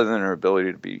rather than their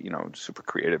ability to be, super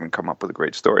creative and come up with a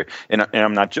great story. And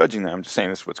I'm not judging them. I'm just saying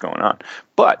this is what's going on.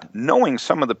 But knowing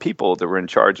some of the people that were in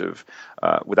charge of,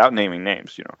 without naming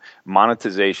names,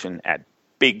 monetization at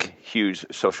big, huge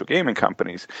social gaming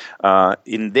companies,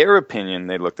 in their opinion,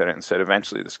 they looked at it and said,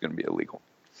 eventually this is going to be illegal.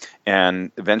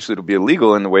 And eventually it'll be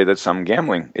illegal in the way that some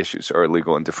gambling issues are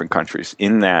illegal in different countries.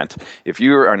 In that, if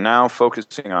you are now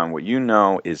focusing on what you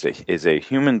know is a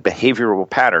human behavioral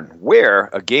pattern,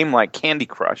 where a game like Candy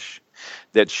Crush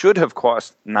that should have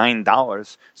cost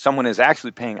 $9, someone is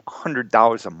actually paying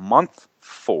 $100 a month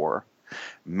for,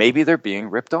 maybe they're being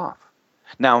ripped off.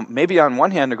 Now, maybe on one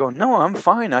hand, they're going, no, I'm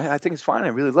fine. I think it's fine. I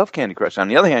really love Candy Crush. On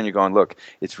the other hand, you're going, look,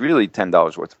 it's really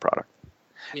 $10 worth of product.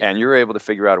 Yeah. And you're able to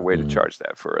figure out a way to charge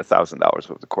that for $1,000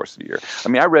 over the course of the year. I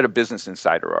mean, I read a Business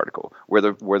Insider article where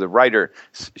the writer,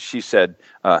 she said,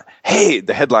 hey,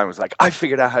 the headline was like, I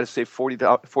figured out how to save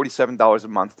 $47 a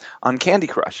month on Candy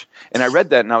Crush. And I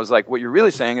read that and I was like, what you're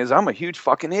really saying is I'm a huge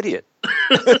fucking idiot.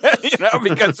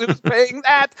 Because who's paying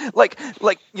that?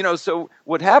 So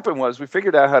what happened was we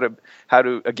figured out how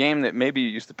to a game that maybe you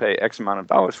used to pay X amount of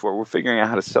dollars for, we're figuring out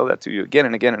how to sell that to you again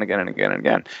and again and again and again and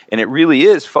again. And it really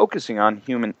is focusing on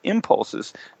human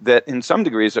impulses that in some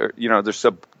degrees are,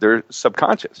 they're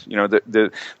subconscious.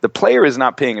 The player is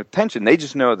not paying attention. They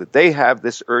just know that they have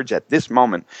this urge at this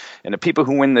moment. And the people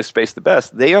who win this space the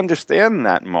best, they understand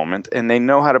that moment and they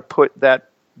know how to put that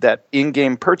that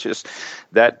in-game purchase,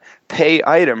 that pay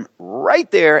item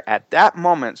right there at that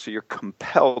moment, so you're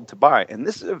compelled to buy. And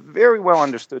this is a very well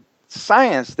understood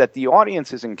science that the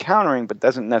audience is encountering but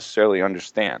doesn't necessarily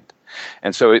understand.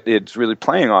 And so it's really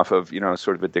playing off of,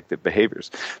 sort of addictive behaviors.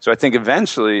 So I think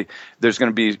eventually there's going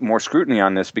to be more scrutiny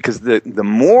on this, because the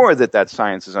more that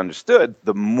science is understood,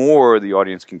 the more the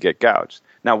audience can get gouged.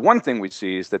 Now, one thing we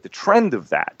see is that the trend of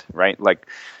that, right? Like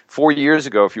 4 years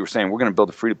ago, if you were saying we're going to build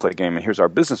a free-to-play game and here's our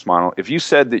business model, if you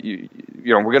said that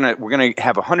we're going to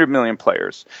have 100 million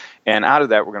players, and out of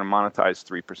that we're going to monetize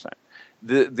 3%.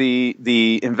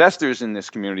 The investors in this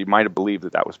community might have believed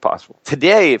that was possible.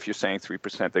 Today, if you're saying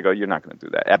 3%, they go, you're not going to do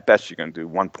that. At best, you're going to do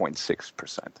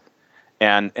 1.6%.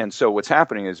 And so what's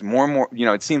happening is more and more,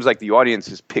 it seems like the audience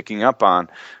is picking up on,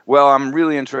 well, I'm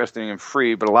really interested in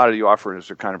free, but a lot of the offers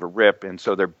are kind of a rip, and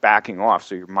so they're backing off.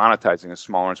 So you're monetizing a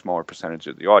smaller and smaller percentage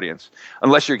of the audience,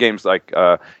 unless your game's like,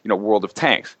 World of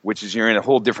Tanks, which is you're in a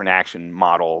whole different action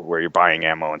model where you're buying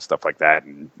ammo and stuff like that,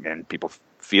 and people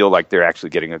feel like they're actually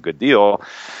getting a good deal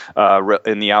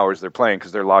in the hours they're playing,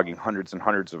 because they're logging hundreds and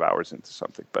hundreds of hours into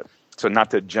something. But so not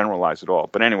to generalize at all.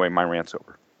 But anyway, my rant's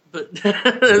over. But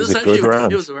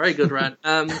it was a very good rant.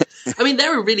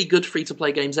 There are really good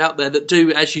free-to-play games out there that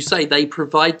do, as you say, they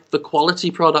provide the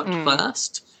quality product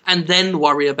first and then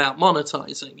worry about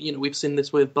monetizing. We've seen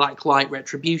this with Blacklight,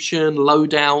 Retribution,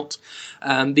 Loadout,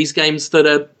 these games that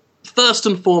are first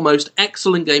and foremost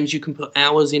excellent games you can put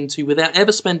hours into without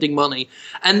ever spending money.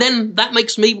 And then that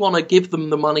makes me want to give them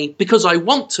the money because I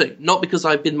want to, not because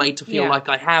I've been made to feel like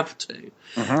I have to.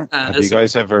 Have you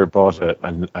guys ever bought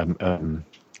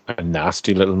a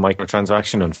nasty little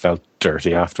microtransaction and felt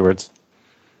dirty afterwards?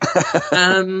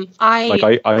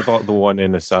 I bought the one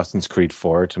in Assassin's Creed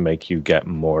 4 to make you get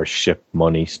more ship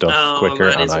money stuff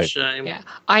quicker. That is a shame. Yeah,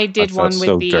 I did one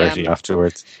with the dirty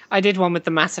afterwards. I did one with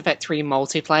the Mass Effect 3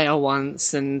 multiplayer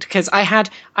once, and because I had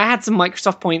some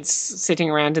Microsoft points sitting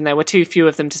around, and there were too few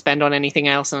of them to spend on anything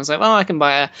else, and I was like, well, I can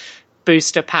buy a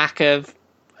booster pack of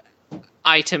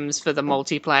items for the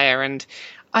multiplayer, and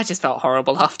I just felt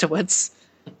horrible afterwards.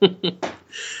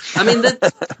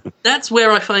 That's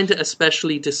where I find it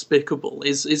especially despicable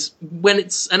is when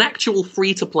it's an actual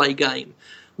free-to-play game.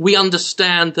 We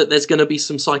understand that there's going to be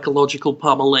some psychological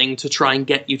pummeling to try and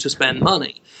get you to spend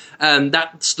money.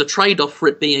 That's the trade-off for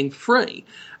it being free.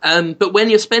 But when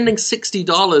you're spending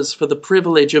 $60 for the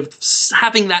privilege of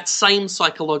having that same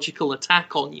psychological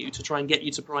attack on you to try and get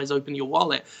you to prise open your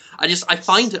wallet, I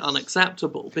find it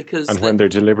unacceptable. And when they're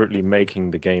deliberately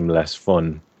making the game less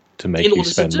fun to make you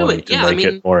spend money to make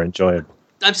it more enjoyable.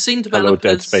 I've seen developers. Hello,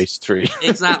 Dead Space 3.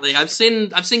 Exactly. I've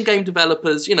seen game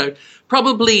developers,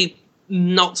 probably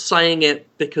not saying it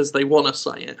because they want to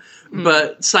say it,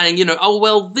 but saying,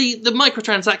 the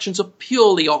microtransactions are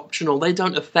purely optional. They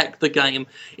don't affect the game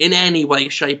in any way,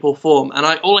 shape, or form. And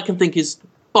all I can think is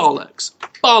bollocks.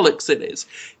 Bollocks it is.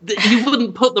 You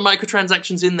wouldn't put the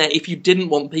microtransactions in there if you didn't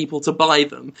want people to buy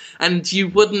them. And you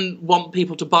wouldn't want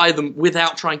people to buy them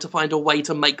without trying to find a way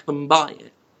to make them buy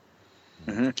it.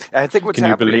 Mm-hmm. I think what's Can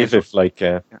happening... you believe if,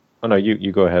 Oh, no,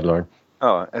 you go ahead, Lorne.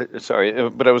 Oh,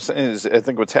 sorry. But I was saying is, I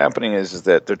think what's happening is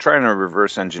that they're trying to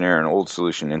reverse engineer an old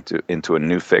solution into a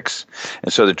new fix,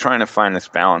 and so they're trying to find this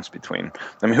balance between.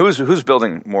 I mean, who's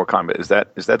building Mortal Kombat? Is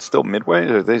that still Midway?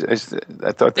 Or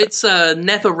I thought it's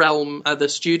NetherRealm, the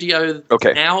studio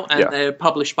now, and they're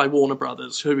published by Warner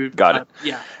Brothers. Who got it?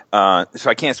 Yeah. So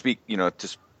I can't speak,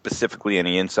 to specifically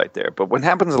any insight there. But what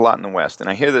happens a lot in the West, and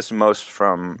I hear this most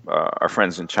from our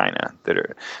friends in China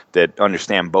that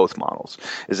understand both models,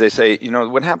 is they say,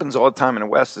 what happens all the time in the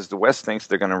West is the West thinks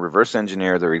they're going to reverse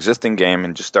engineer their existing game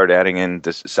and just start adding in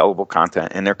this sellable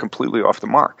content, and they're completely off the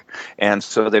mark. And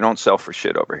so they don't sell for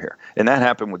shit over here. And that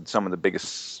happened with some of the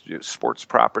biggest sports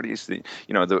properties. The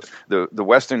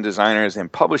Western designers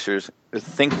and publishers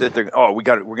think that we're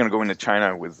going to go into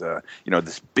China with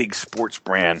this big sports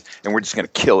brand, and we're just going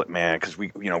to kill it, man, because we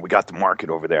got the market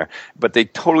over there. But they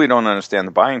totally don't understand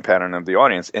the buying pattern of the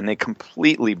audience, and they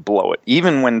completely blow it.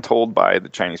 Even when told by the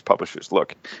Chinese publishers,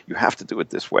 look, you have to do it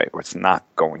this way, or it's not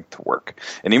going to work.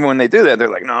 And even when they do that, they're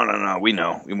like, no, we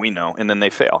know, and then they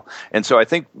fail. And so I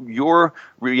think your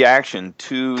reaction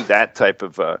to that type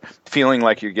of feeling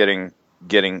like you're getting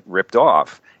ripped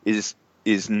off is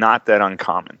not that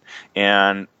uncommon,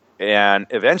 and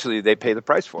eventually they pay the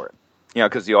price for it.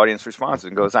 Because the audience responds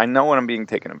and goes, I know when I'm being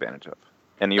taken advantage of.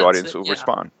 And the audience will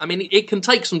respond. I mean, it can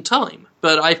take some time,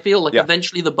 but I feel like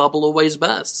eventually the bubble always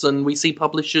bursts, and we see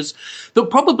publishers that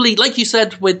probably, like you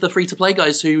said with the free-to-play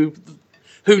guys who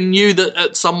who knew that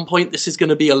at some point this is going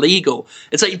to be illegal.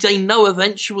 It's like they know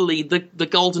eventually the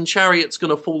golden chariot's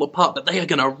going to fall apart, but they are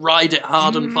going to ride it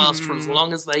hard and fast for as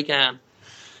long as they can.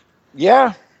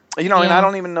 Yeah. And I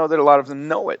don't even know that a lot of them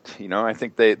know it. I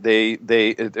think they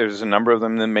there's a number of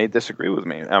them that may disagree with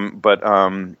me. But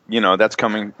that's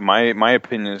coming. My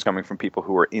opinion is coming from people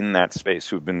who are in that space,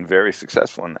 who've been very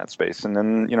successful in that space, and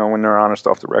then when they're honest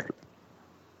off the record.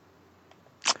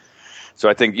 So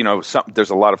I think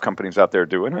there's a lot of companies out there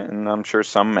doing it, and I'm sure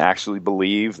some actually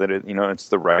believe that it's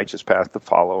the righteous path to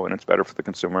follow, and it's better for the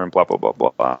consumer, and blah blah blah blah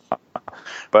blah.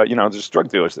 But there's drug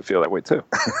dealers that feel that way too.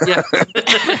 Yeah.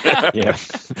 Yeah.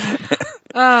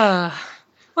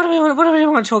 What do we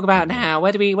want to talk about now?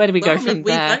 Where do we go from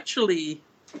there? Actually.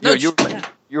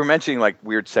 You were mentioning like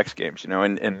weird sex games,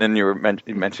 and then you were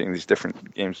mentioning these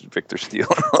different games with Victor Steele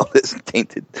and all this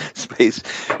tainted space.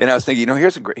 And I was thinking,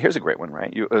 here's a great one,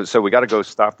 right? So we got to go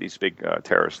stop these big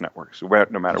terrorist networks,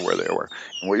 no matter where they were.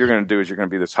 And what you're going to do is you're going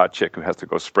to be this hot chick who has to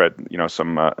go spread,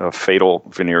 some fatal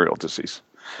venereal disease.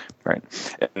 Right,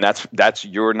 and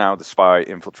you're now the spy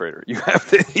infiltrator. You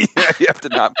have to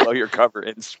not blow your cover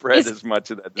and spread as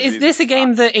much of that disease. Is this a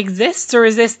game that exists, or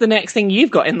is this the next thing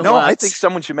you've got in the works? No, I think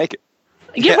someone should make it.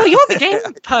 Yeah, well, you're the game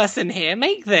person here.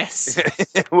 Make this.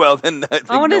 Well, then I think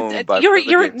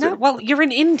you're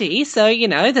an indie, so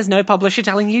there's no publisher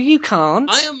telling you can't.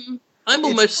 I'm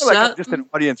almost certain. Like I'm just an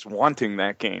audience wanting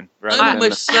that game. I'm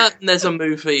almost certain there's a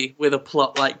movie with a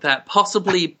plot like that,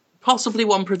 possibly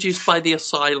one produced by the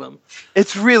Asylum.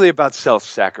 It's really about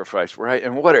self-sacrifice, right?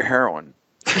 And what a heroine.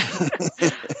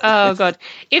 Oh god!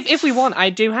 If we want, I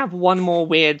do have one more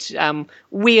weird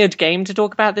game to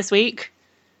talk about this week.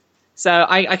 So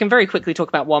I can very quickly talk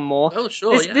about one more. Oh,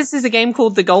 sure, This is a game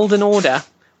called The Golden Order,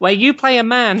 where you play a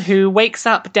man who wakes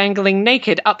up dangling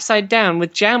naked upside down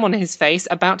with jam on his face,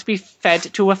 about to be fed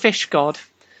to a fish god.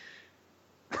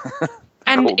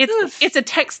 And it's a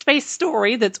text-based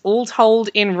story that's all told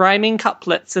in rhyming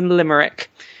couplets and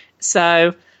limerick.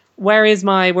 So where is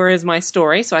my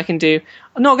story? So I can do...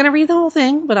 I'm not going to read the whole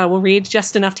thing, but I will read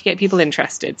just enough to get people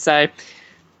interested. So...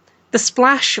 The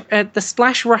splash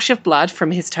rush of blood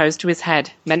from his toes to his head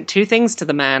meant two things to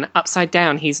the man. Upside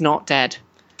down, he's not dead.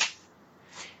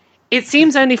 It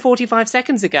seems only 45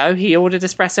 seconds ago he ordered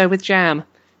espresso with jam.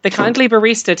 The kindly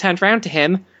barista turned round to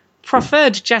him,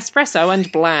 proffered jaspresso and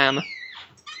blam.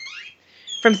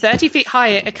 From 30 feet high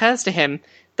it occurs to him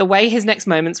the way his next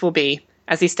moments will be,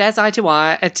 as he stares eye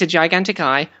to gigantic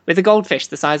eye with a goldfish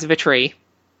the size of a tree.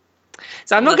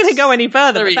 So I'm not going to go any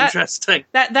further. Very interesting.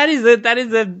 That is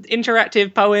an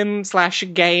interactive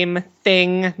poem/game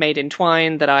thing made in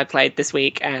Twine that I played this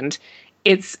week, and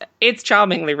it's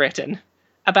charmingly written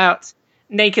about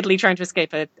nakedly trying to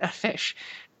escape a fish.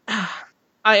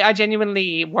 I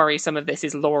genuinely worry some of this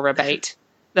is Laura bait.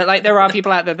 That there are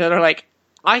people out there that are like,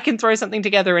 I can throw something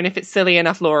together, and if it's silly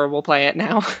enough, Laura will play it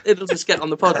now. It'll just get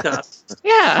on the podcast.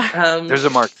 Yeah. There's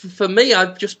a mark. For me,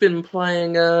 I've just been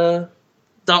playing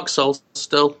Dark Souls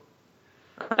still.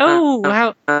 Oh,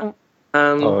 wow.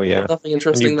 Yeah. Nothing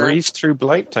interesting and you there. breezed through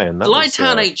Blighttown.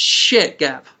 Blighttown ain't shit,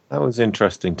 Gav. That was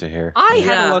interesting to hear. I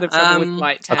had a lot of trouble with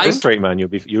Blighttown. At this rate, man,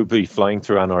 you'll be flying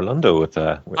through Anne Orlando with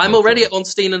I'm already at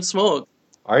Ornstein and Smog.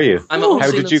 Are you?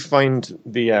 How did you find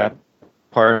the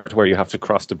part where you have to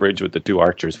cross the bridge with the two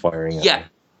archers firing at you?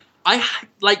 I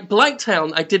like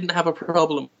Blighttown. I didn't have a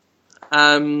problem.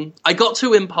 I got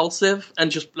too impulsive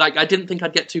and just I didn't think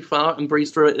I'd get too far and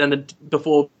breeze through it and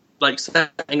before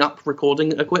setting up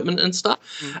recording equipment and stuff.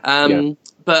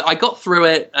 But I got through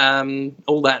it,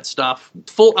 all that stuff.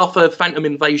 Fought off a phantom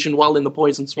invasion while in the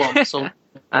poison swamp. So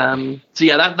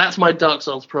that's my Dark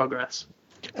Souls progress.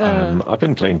 I've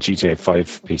been playing GTA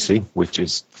 5 PC, which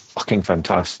is fucking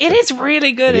fantastic. It is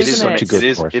really good, isn't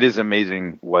it? It is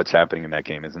amazing what's happening in that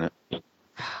game, isn't it?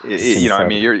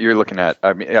 You're looking at.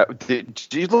 Did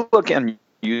you look on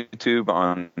YouTube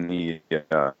on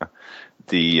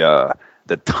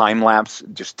the time lapse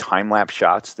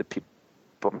shots that people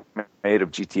made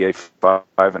of GTA 5,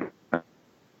 and I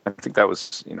think that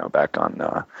was back on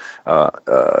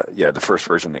the first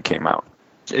version that came out.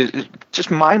 It's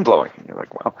just mind blowing. You're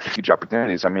like, wow, huge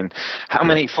opportunities. I mean, how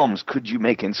many films could you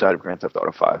make inside of Grand Theft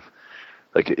Auto 5?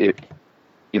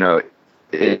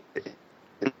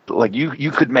 Like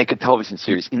you could make a television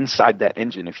series inside that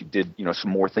engine if you did,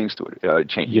 some more things to it.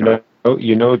 Change.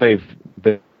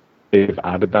 They've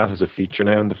added that as a feature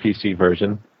now in the PC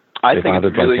version. They've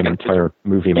added really an entire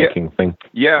movie making thing.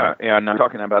 Yeah, and I'm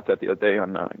talking about that the other day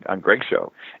on Greg's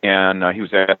show, and he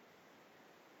was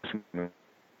asking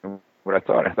what I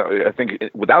thought. I think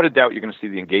without a doubt, you're going to see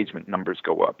the engagement numbers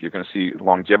go up. You're going to see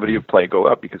longevity of play go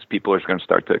up because people are going to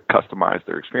start to customize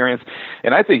their experience.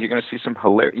 And I think you're going to see some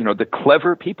hilarious, the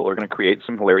clever people are going to create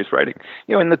some hilarious writing,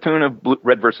 in the tune of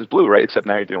Red versus Blue, right? Except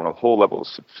now you're doing a whole level of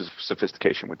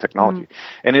sophistication with technology.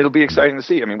 And it'll be exciting to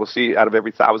see. I mean, we'll see out of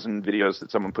every 1,000 videos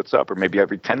that someone puts up, or maybe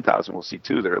every 10,000, we'll see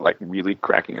 2 that are like really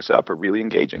cracking us up or really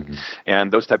engaging.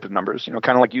 And those type of numbers,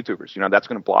 kind of like YouTubers, that's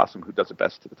going to blossom who does it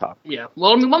best to the top. Yeah.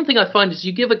 Well, I mean, one thing I find is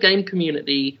you give a game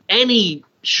community any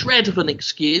shred of an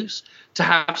excuse to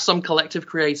have some collective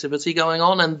creativity going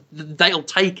on, and they'll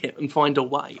take it and find a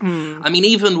way. I mean,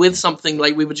 even with something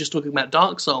like we were just talking about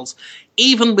Dark Souls,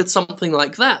 even with something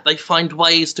like that, they find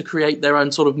ways to create their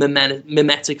own sort of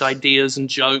mimetic ideas and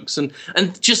jokes, and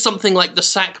just something like the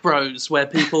Sack Bros, where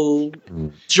people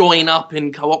join up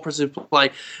in cooperative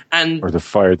play, or the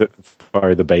fire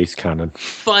the base cannon,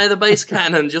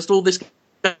 just all this.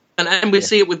 And we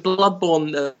see it with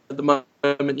Bloodborne at the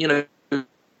moment,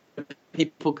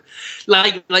 people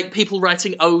like people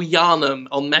writing "Oh Yarnum"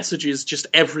 on messages just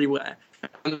everywhere,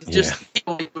 and just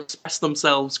people who express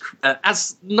themselves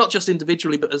as not just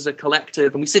individually but as a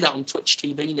collective. And we see that on Twitch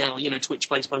TV now. Twitch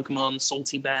plays Pokemon,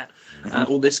 Salty Bear,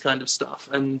 all this kind of stuff.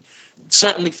 And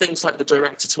certainly things like the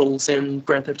director tools in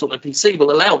Grand Theft Auto PC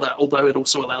will allow that. Although it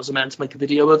also allows a man to make a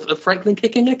video of Franklin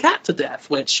kicking a cat to death,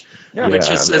 which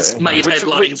has made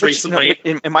headlines recently.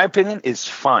 In my opinion, is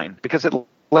fine because it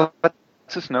lets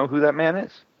us know who that man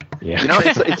is. Yeah.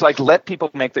 It's like let people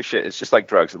make their shit. It's just like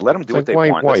drugs. Let them do what they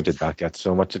want. Why did that get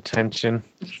so much attention?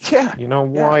 Yeah.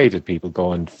 Why did people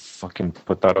go and fucking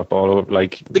put that up all over?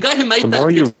 Like, the guy who made the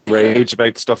more you rage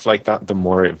about stuff like that, the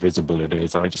more visible it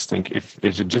is. I just think if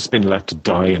it had just been left to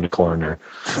die in a corner,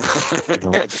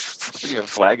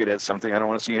 flag it as something I don't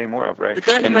want to see any more of, right? The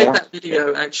guy who made that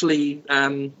video actually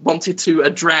wanted to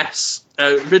redress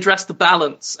the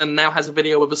balance, and now has a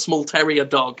video of a small terrier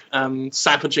dog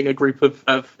savaging a group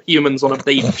of humans on a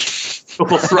beach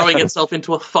before throwing itself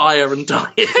into a fire and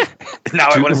dying. Now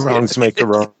I want to wrongs make the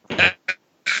wrong.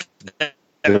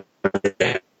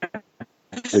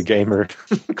 The gamer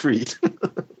creed.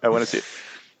 I want to see it.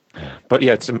 But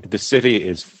yeah, the city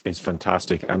is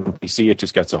fantastic, and you see it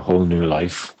just gets a whole new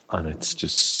life, and it's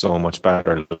just so much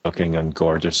better looking and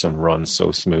gorgeous and runs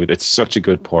so smooth. It's such a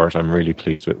good port. I'm really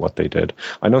pleased with what they did.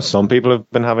 I know some people have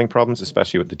been having problems,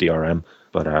 especially with the DRM,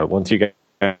 but once you get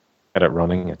it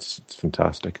running, it's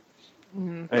fantastic.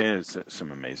 There's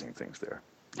some amazing things there.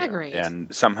 Agreed.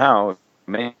 And somehow,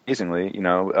 amazingly,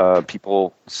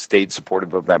 people stayed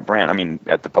supportive of that brand. I mean,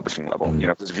 at the publishing level,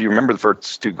 because if you remember the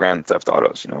first 2 Grand Theft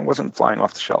Autos, it wasn't flying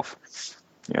off the shelf.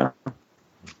 Yeah.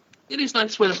 It is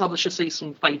nice when a publisher sees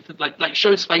some faith, like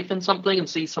shows faith in something and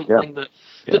sees something that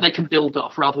they can build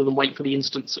off rather than wait for the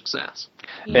instant success.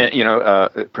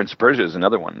 And, Prince of Persia is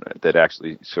another one that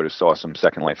actually sort of saw some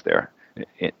second life there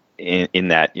in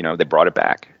that, they brought it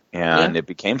back. And it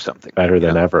became something better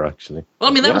than ever, actually. Well,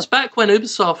 I mean, that was back when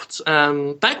Ubisoft,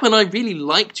 back when I really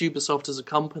liked Ubisoft as a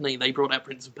company. They brought out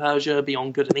Prince of Persia,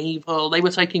 Beyond Good and Evil. They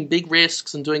were taking big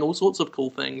risks and doing all sorts of cool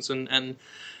things, and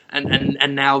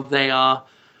now they are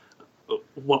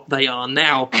what they are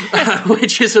now,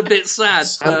 which is a bit sad.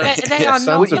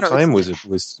 Sands of Time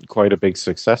was quite a big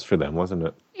success for them, wasn't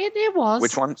it? It was.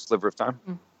 Which one? Sliver of Time?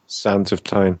 Sands of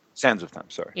Time. Sands of Time,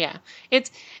 sorry. Yeah.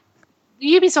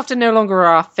 Ubisoft are no longer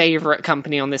our favourite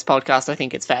company on this podcast, I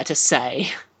think it's fair to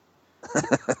say.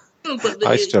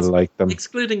 I still like them.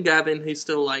 Excluding Gavin, who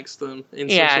still likes them. I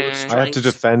had to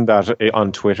defend that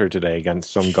on Twitter today against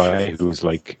some guy who's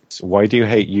like, why do you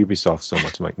hate Ubisoft so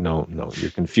much? I'm like, no, you're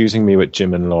confusing me with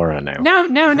Jim and Laura now.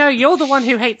 No, you're the one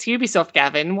who hates Ubisoft,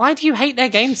 Gavin. Why do you hate their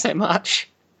games so much?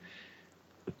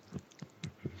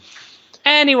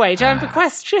 Anyway, time for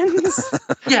questions.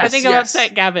 I think I'll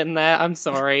upset Gavin there. I'm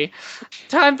sorry.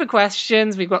 Time for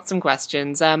questions. We've got some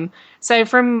questions. So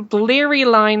from Bleary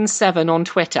Line 7 on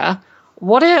Twitter,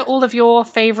 what are all of your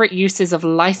favourite uses of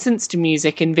licensed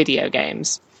music in video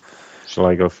games? Shall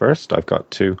I go first? I've got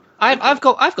 2. I've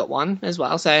got one as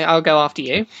well, so I'll go after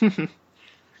you.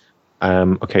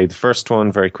 Okay, the first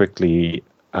one very quickly.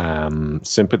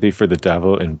 Sympathy for the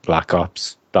Devil in Black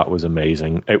Ops. That was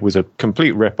amazing. It was a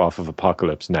complete rip-off of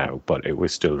Apocalypse Now, but it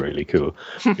was still really cool.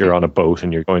 You're on a boat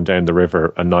and you're going down the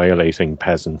river annihilating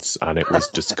peasants, and it was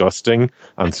disgusting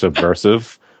and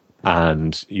subversive.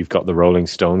 And you've got the Rolling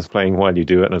Stones playing while you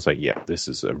do it. And I was like, yeah, this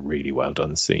is a really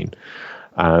well-done scene.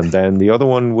 And then the other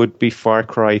one would be Far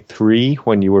Cry 3,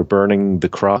 when you were burning the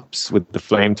crops with the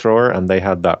flamethrower, and they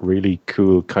had that really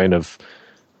cool kind of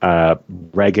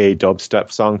reggae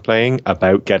dubstep song playing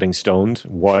about getting stoned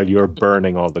while you're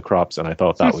burning all the crops, and I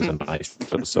thought that was a nice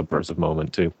little subversive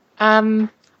moment too.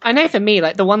 I know for me,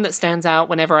 like the one that stands out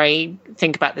whenever I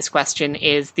think about this question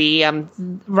is the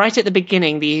right at the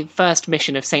beginning, the first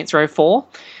mission of Saints Row 4,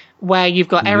 where you've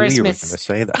got I knew you were Aerosmith's. going to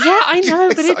say that. Yeah, I know,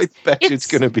 but I bet it's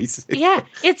going to be. Yeah,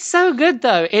 it's so good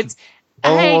though. It's.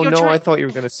 Oh hey, no! I thought you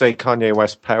were going to say Kanye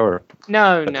West Power.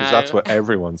 No, because that's what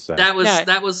everyone said. That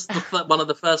was one of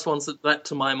the first ones that leapt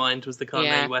to my mind was the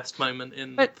Kanye West moment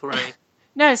in 3.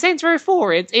 No, Saints Row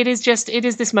 4, it is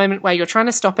this moment where you're trying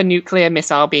to stop a nuclear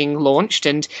missile being launched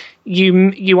and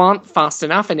you aren't fast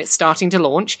enough and it's starting to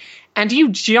launch and you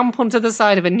jump onto the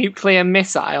side of a nuclear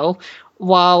missile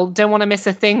while Don't Want to Miss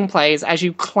a Thing plays as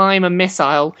you climb a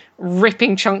missile,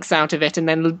 ripping chunks out of it and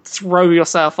then throw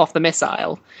yourself off the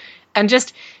missile. And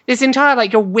just this entire,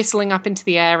 like, you're whistling up into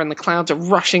the air and the clouds are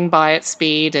rushing by at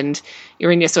speed and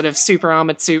you're in your sort of super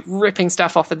armored suit ripping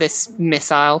stuff off of this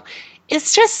missile.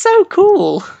 It's just so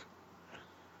cool.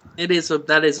 That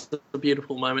is a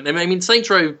beautiful moment. I mean, the Saints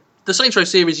Row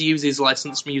series uses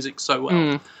licensed music so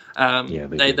well.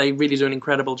 They really do an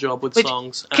incredible job with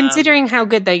songs. Considering how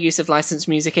good their use of licensed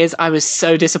music is, I was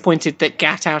so disappointed that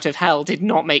Gat Out of Hell did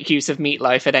not make use of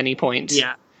Meatloaf at any point.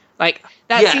 Yeah. Like,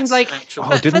 that seems like...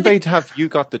 didn't they have You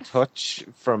Got the Touch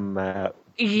from...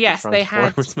 Yes, they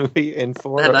had... movie in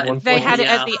 4 at one point? They had it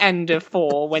at the end of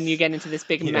 4 when you get into this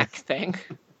big mech thing.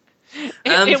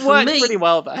 It worked pretty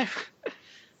well, though.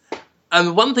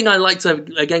 One thing I liked,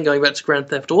 again, going back to Grand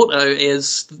Theft Auto,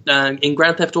 is in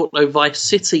Grand Theft Auto Vice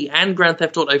City and Grand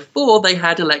Theft Auto 4, they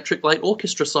had Electric Light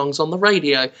Orchestra songs on the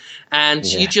radio. And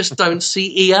you just don't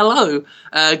see ELO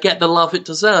get the love it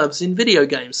deserves in video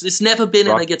games. It's never been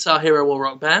in a Guitar Hero or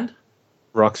Rock Band.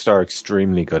 Rockstar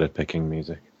extremely good at picking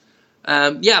music.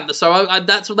 So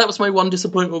that was my one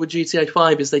disappointment with GTA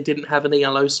 5 is they didn't have an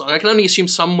ELO song. I can only assume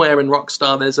somewhere in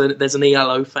Rockstar there's an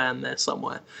ELO fan there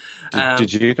somewhere.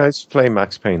 Did you guys play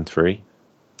Max Payne 3?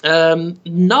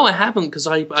 No, I haven't because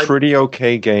I pretty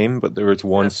okay game, but there was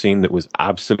one scene that was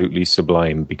absolutely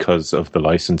sublime because of the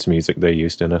licensed music they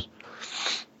used in it.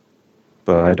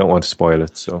 But I don't want to spoil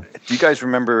it. So, do you guys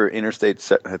remember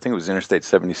Interstate? I think it was Interstate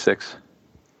 76.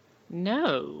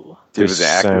 No. I think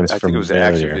it was an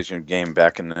Activision game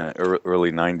back in the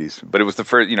early 90s. But it was the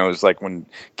first, it was like when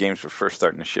games were first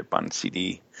starting to ship on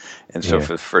CD. And so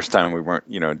for the first time we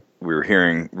were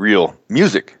hearing real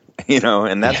music,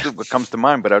 and that's what comes to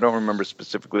mind. But I don't remember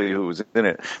specifically who was in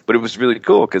it. But it was really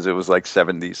cool because it was like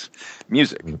 70s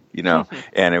music,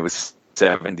 and it was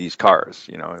 70s cars,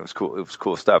 it was cool. It was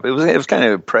cool stuff. It was kind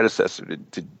of a predecessor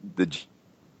to the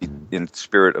in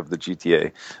spirit of the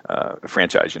GTA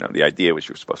franchise. The idea was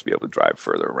you were supposed to be able to drive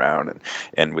further around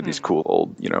and with these cool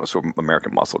old, sort of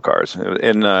American muscle cars.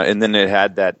 And then it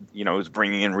had that, it was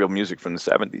bringing in real music from the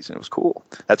 70s, and it was cool.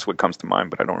 That's what comes to mind,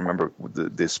 but I don't remember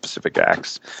the specific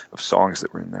acts of songs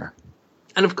that were in there.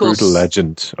 And of course, Brutal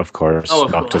Legend, of course,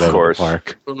 knocked it out of the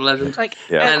park. Brutal Legend,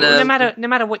 no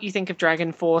matter what you think of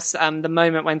Dragon Force, the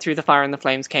moment when Through the Fire and the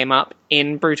Flames came up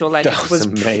in Brutal Legend was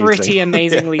pretty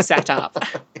amazingly set up.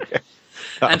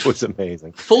 That was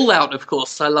amazing. Fallout, of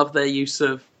course, I love their use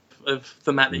of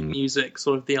thematic music,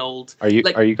 sort of the old. Are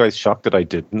you guys shocked that I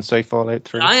didn't say Fallout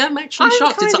 3? I am actually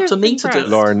shocked. It's up to me to do it.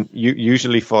 Lorne,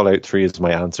 usually Fallout 3 is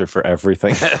my answer for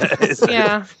everything.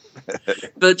 Yeah.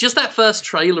 But just that first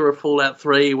trailer of Fallout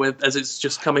 3, as it's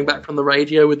just coming back from the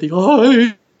radio with the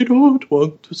I don't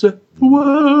want to set the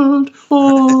world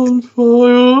on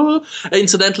fire.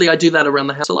 Incidentally, I do that around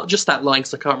the house a lot. Just that line,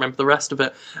 because I can't remember the rest of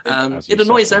it. It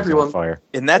annoys everyone.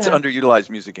 And that's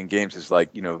underutilized music in games. Is like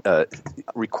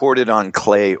recorded on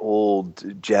clay,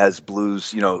 old jazz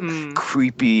blues.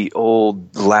 Creepy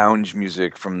old lounge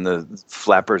music from the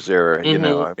Flappers era.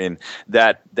 I mean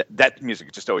that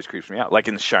music just always creeps me out. Like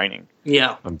in The Shining.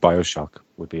 Yeah. And BioShock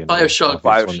would be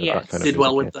BioShock did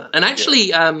well with that. And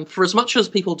actually, for as much as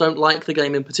people don't like the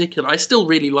game in particular, I still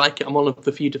really like it. I'm one of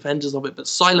the few defenders of it. But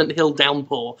Silent Hill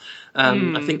Downpour,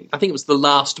 I think it was the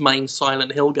last main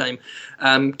Silent Hill game,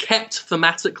 kept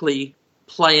thematically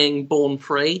playing Born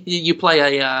Free. You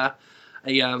play a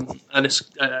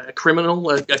criminal,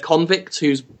 a convict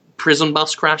whose prison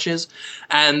bus crashes,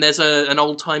 and there's an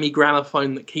old-timey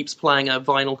gramophone that keeps playing a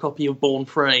vinyl copy of Born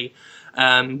Free.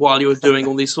 While you're doing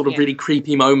all these sort of really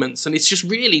creepy moments, and it's just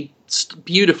really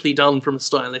beautifully done from a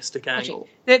stylistic angle.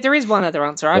 There is one other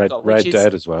answer I've got, which Red is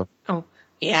Dead as well. Oh,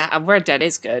 yeah, Red Dead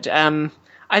is good. I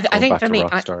think for me,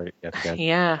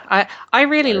 I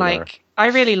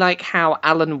really like how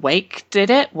Alan Wake did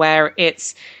it, where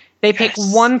they pick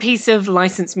one piece of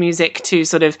licensed music to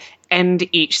sort of end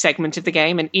each segment of the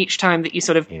game, and each time that you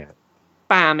sort of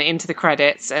bam into the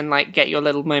credits and like get your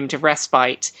little moment of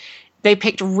respite. They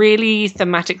picked really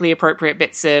thematically appropriate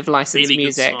bits of licensed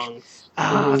music.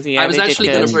 I was actually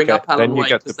going to bring up Alan Wake. Then you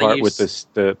get the part with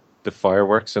the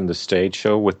fireworks and the stage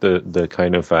show with the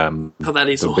kind of that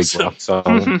is the awesome. big rock song.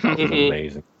 That was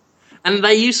amazing. And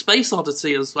they used Space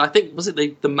Odyssey as, I think, was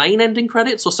it the main ending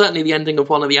credits, or certainly the ending of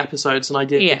one of the episodes? And I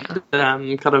did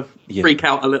kind of freak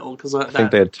out a little because I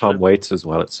think they had Tom Waits as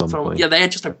well at some point. Yeah, they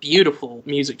had just beautiful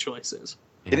music choices.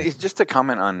 It's just to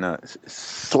comment on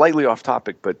slightly off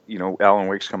topic, but Alan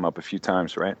Wake's come up a few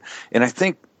times, right? And I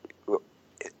think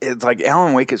it's like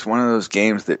Alan Wake is one of those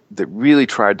games that really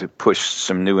tried to push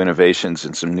some new innovations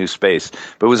and some new space,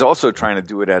 but was also trying to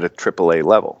do it at a AAA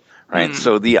level. Right,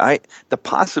 so the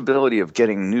possibility of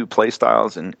getting new play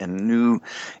styles and new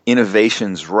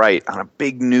innovations right on a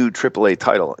big new AAA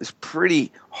title is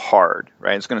pretty hard,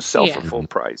 right? It's going to sell for full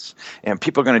price, and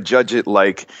people are going to judge it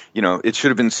like it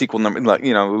should have been sequel number. Like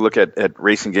we look at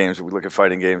racing games, or we look at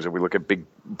fighting games, or we look at big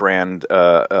brand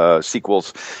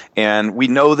sequels, and we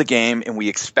know the game, and we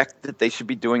expect that they should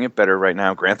be doing it better right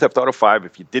now. Grand Theft Auto 5,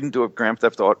 if you didn't do it Grand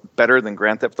Theft Auto better than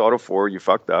Grand Theft Auto 4, you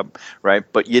fucked up, right?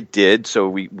 But you did, so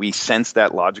we sense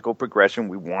that logical progression.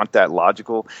 We want that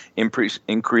logical increase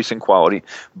in quality,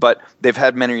 but they've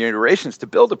had many iterations to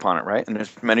build upon it, right? And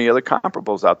there's many other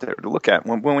comparables out there to look at.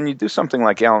 When you do something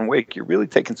like Alan Wake, you're really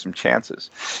taking some chances.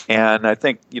 And I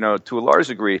think, to a large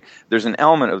degree, there's an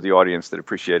element of the audience that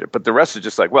appreciate it, but the rest is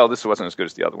just like, well, this wasn't as good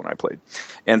as the other one I played.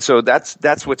 And so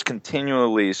that's what's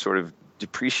continually sort of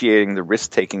depreciating the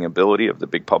risk-taking ability of the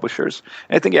big publishers.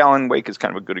 And I think Alan Wake is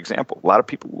kind of a good example. A lot of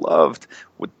people loved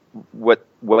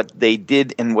what they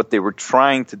did and what they were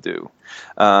trying to do.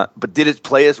 But did it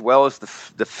play as well as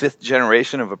the fifth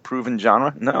generation of a proven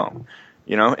genre? No.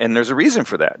 And there's a reason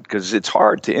for that, because it's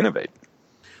hard to innovate.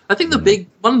 I think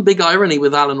one big irony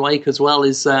with Alan Wake as well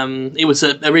is it was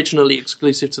originally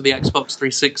exclusive to the Xbox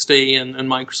 360 and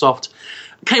Microsoft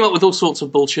came up with all sorts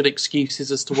of bullshit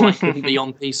excuses as to why it couldn't be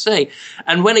on PC.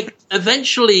 And when it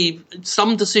eventually,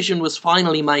 some decision was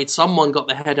finally made, someone got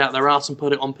their head out their ass and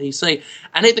put it on PC,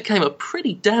 and it became a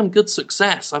pretty damn good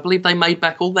success. I believe they made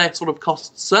back all their sort of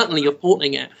costs, certainly of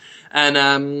porting it.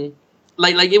 And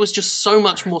like it was just so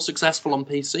much more successful on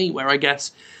PC, where I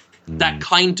guess that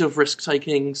kind of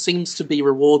risk-taking seems to be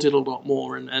rewarded a lot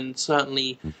more, and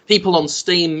certainly people on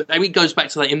Steam, maybe it goes back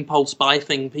to that impulse buy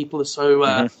thing. People are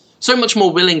so much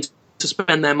more willing to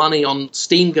spend their money on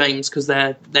Steam games because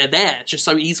they're there, just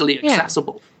so easily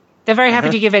accessible. They're very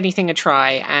happy to give anything a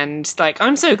try, and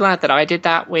I'm so glad that I did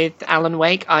that with Alan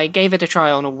Wake. I gave it a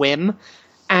try on a whim,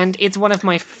 and it's one of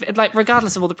my,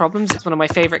 regardless of all the problems, it's one of my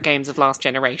favorite games of last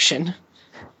generation.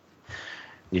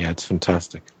 Yeah, it's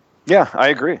fantastic. Yeah, I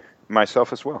agree.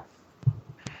 Myself as well.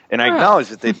 And I acknowledge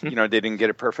that they didn't get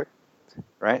it perfect,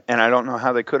 right? And I don't know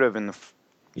how they could have in the...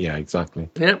 Yeah, exactly.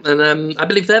 Yeah, and I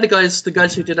believe they're the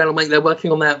guys who did Alan Wake. They're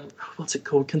working on that, what's it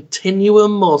called,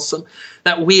 Continuum, or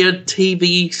that weird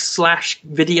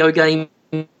TV/video game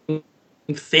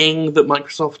thing that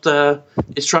Microsoft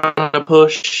is trying to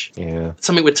push. Yeah.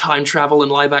 Something with time travel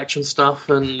and live action stuff,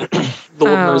 and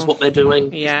Lord knows what they're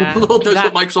doing. Yeah. Lord knows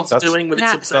what Microsoft's doing with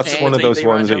its obsession. That's one of those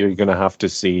ones that you're going to have to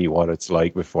see what it's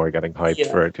like before getting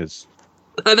hyped for it, because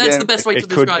that's the best way to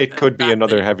describe it. It could be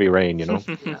another Heavy Rain,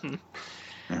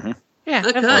 Yeah. Yeah,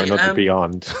 okay. Or another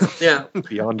Beyond. Yeah.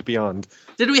 Beyond.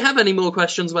 Did we have any more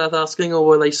questions worth asking, or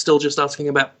were they still just asking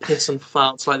about piss and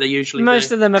farts like they usually do?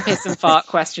 Most of them are piss and fart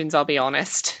questions, I'll be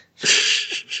honest.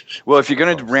 Well, if you're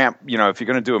going to ramp, if you're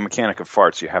going to do a mechanic of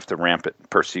farts, you have to ramp it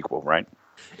per sequel, right?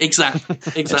 Exactly.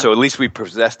 And so at least we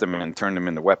possessed them and turned them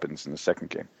into weapons in the second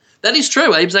game. That is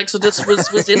true. Abe's Exodus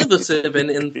was innovative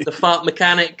in the fart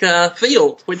mechanic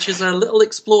field, which is a little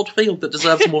explored field that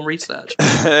deserves more research.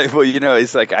 Well,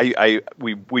 it's like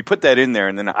we put that in there,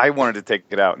 and then I wanted to take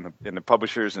it out, and the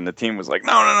publishers and the team was like,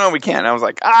 no, we can't. And I was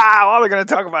like, all they're going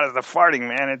to talk about is the farting,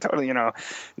 man. And totally,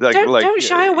 don't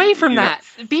shy away from that.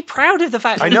 Be proud of the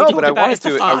fact. I know, but I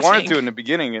wanted to in the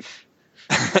beginning.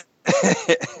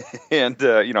 And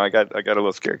I got a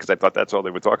little scared because I thought that's all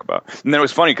they would talk about. And then it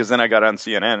was funny because then I got on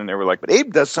CNN and they were like, "But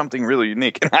Abe does something really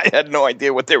unique," and I had no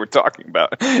idea what they were talking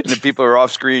about. And the people are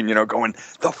off screen, going,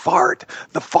 "The fart,"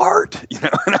 and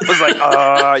I was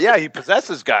like, yeah, he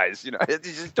possesses guys." He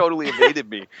just totally evaded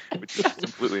me, which is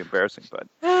completely embarrassing, but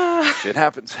it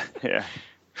happens. Yeah,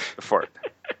 the fart.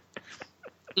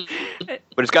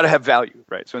 But it's got to have value,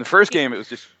 right? So in the first game, it was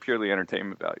just purely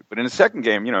entertainment value. But in the second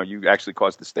game, you actually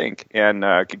caused the stink, and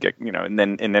could get, and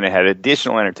then it had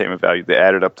additional entertainment value that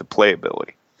added up to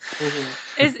playability.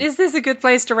 Mm-hmm. Is this a good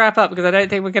place to wrap up? Because I don't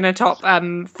think we're going to top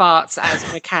farts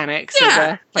as mechanics as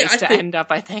a place to end up.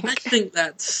 I think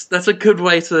that's a good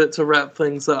way to wrap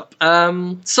things up.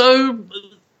 So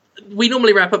we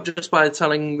normally wrap up just by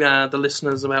telling the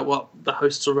listeners about what the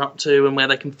hosts are up to and where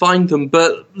they can find them.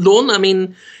 But Lorne, I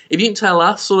mean, if you can tell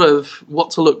us sort of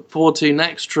what to look forward to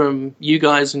next from you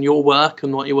guys and your work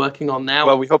and what you're working on now.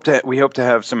 Well, we hope to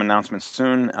have some announcements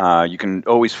soon. You can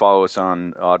always follow us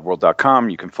on oddworld.com.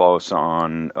 You can follow us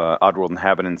on Oddworld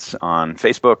Inhabitants on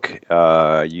Facebook.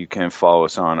 You can follow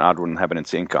us on Oddworld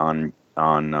Inhabitants Inc.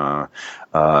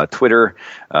 on Twitter.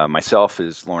 Myself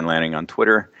is Lorne Lanning on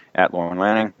Twitter, at Lorne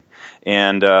Lanning.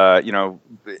 And,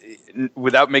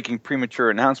 without making premature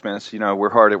announcements, we're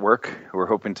hard at work. We're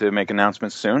hoping to make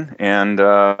announcements soon. And,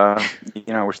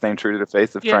 we're staying true to the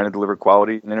faith of trying to deliver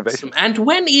quality and innovation. And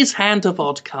when is Hand of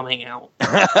Odd coming out?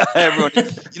 Everyone,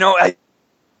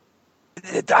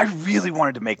 I really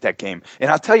wanted to make that game. And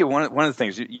I'll tell you one of the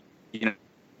things,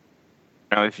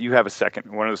 if you have a second,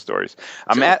 one of the stories.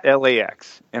 I'm at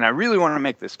LAX, and I really want to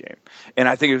make this game. And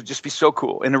I think it would just be so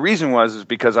cool. And the reason is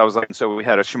because I was like, so we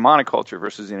had a shamanic culture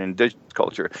versus an indigenous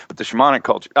culture, but the shamanic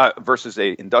culture versus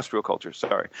a industrial culture,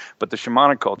 sorry. But the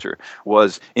shamanic culture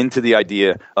was into the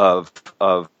idea of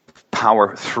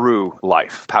power through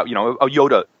life, a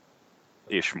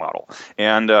Yoda-ish model.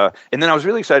 And then I was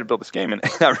really excited to build this game. And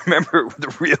I remember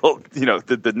the real,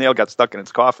 the nail got stuck in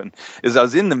its coffin, is I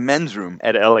was in the men's room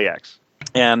at LAX.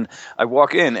 And I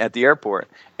walk in at the airport,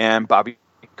 and Bobby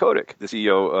Kotick, the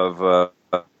CEO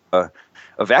of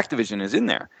Activision, is in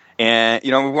there. And,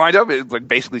 we wind up like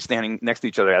basically standing next to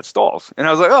each other at stalls. And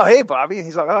I was like, oh, hey, Bobby. And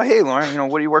he's like, oh, hey, Lorne,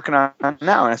 what are you working on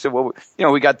now? And I said, well,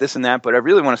 we got this and that, but I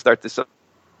really want to start this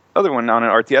other one on an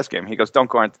RTS game. He goes, don't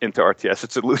go into RTS.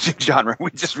 It's a losing genre.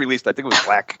 We just released, I think it was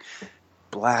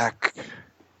Black...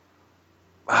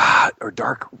 or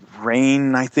Dark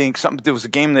Rain, I think. There was a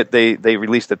game that they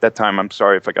released at that time. I'm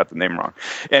sorry if I got the name wrong.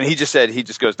 And he just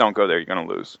goes, don't go there, you're going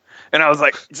to lose. And I was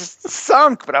like, just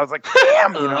sunk. But I was like,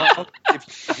 damn,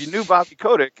 if you knew Bobby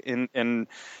Kotick and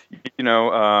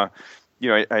I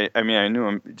knew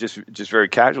him just very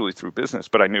casually through business,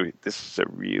 but I knew this is a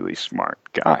really smart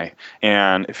guy.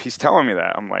 And if he's telling me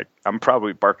that, I'm like, I'm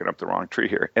probably barking up the wrong tree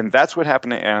here. And that's what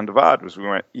happened to Hand of Odd, was we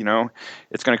went,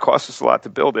 it's going to cost us a lot to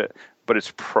build it, but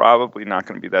it's probably not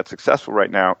going to be that successful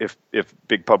right now if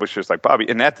big publishers like Bobby,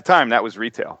 and at the time that was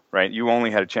retail, right? You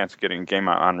only had a chance of getting a game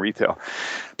out on retail.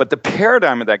 But the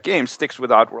paradigm of that game sticks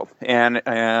with Oddworld.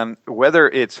 And whether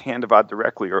it's Hand of Odd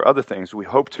directly or other things, we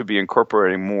hope to be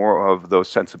incorporating more of those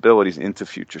sensibilities into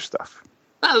future stuff.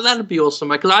 That'd be awesome,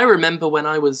 because I remember when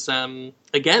I was,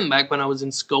 back when I was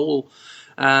in school,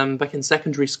 back in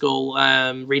secondary school,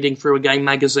 reading through a game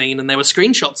magazine, and there were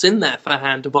screenshots in there for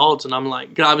Hand of Odd, and I'm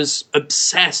like, I was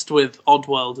obsessed with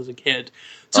Oddworld as a kid,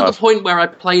 to the point where I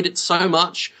played it so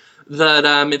much that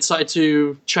it started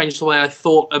to change the way I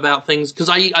thought about things, because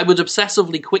I would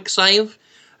obsessively quick save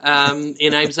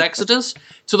in Abe's Exodus,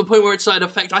 to the point where it started to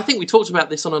affect, I think we talked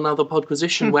about this on another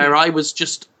Podquisition, where I was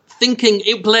just thinking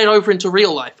it played over into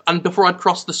real life, and before I'd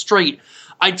cross the street,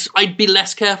 I'd be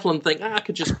less careful and think, I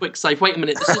could just quick save. Wait a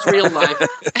minute, this is real life.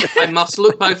 I must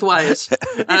look both ways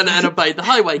and obey the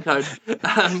highway code.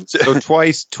 So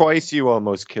twice you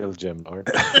almost killed Jim, Lord.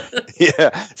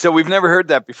 Yeah. So we've never heard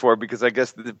that before, because I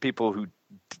guess the people who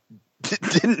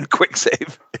didn't quick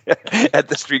save at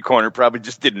the street corner probably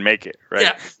just didn't make it, right?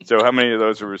 Yeah. So how many of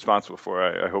those are responsible for?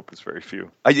 I hope it's very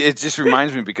few. It just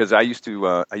reminds me, because I used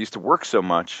to work so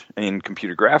much in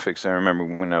computer graphics. I remember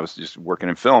when I was just working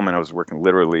in film, and I was working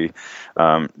literally,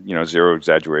 zero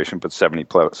exaggeration, but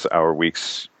 70+ hour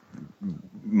weeks,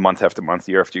 month after month,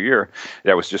 year after year.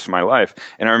 That was just my life.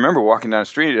 And I remember walking down the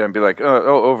street, and I'd be like,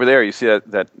 oh, over there, you see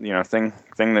that thing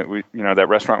that we, that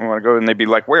restaurant we want to go, and they'd be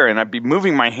like, where? And I'd be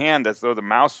moving my hand as though the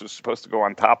mouse was supposed to go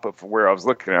on top of where I was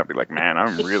looking. I'd be like, man,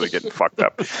 I'm really getting fucked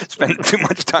up, spending too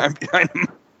much time behind the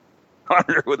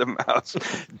monitor with a mouse.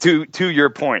 To your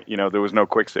point, there was no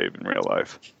quick save in real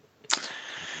life.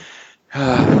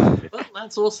 Well,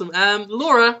 that's awesome.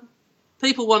 Laura,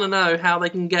 people want to know how they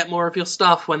can get more of your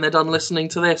stuff when they're done listening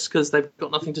to this, because they've got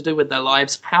nothing to do with their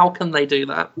lives. How can they do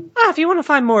that? If you want to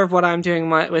find more of what I'm doing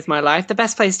with my life, the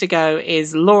best place to go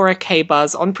is Laura K.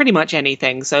 Buzz on pretty much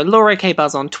anything. So Laura K.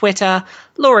 Buzz on Twitter,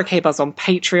 Laura K. Buzz on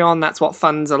Patreon. That's what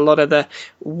funds a lot of the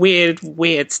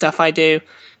weird stuff I do.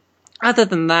 Other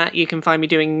than that, you can find me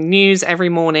doing news every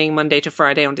morning, Monday to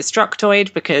Friday on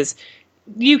Destructoid, because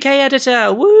UK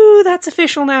editor, woo, that's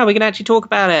official now. We can actually talk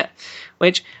about it.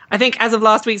 Which I think as of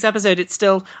last week's episode, it's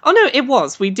still... Oh, no, it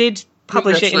was. We did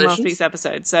publish it in last week's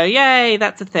episode. So, yay,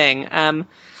 that's a thing.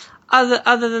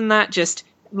 Other than that, just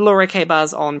Laura K.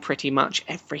 Buzz on pretty much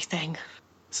everything.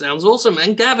 Sounds awesome.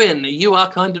 And Gavin, you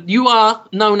are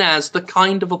known as the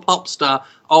kind of a pop star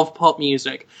of pop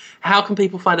music. How can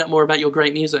people find out more about your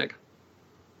great music?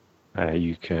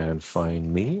 You can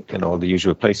find me in all the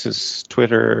usual places,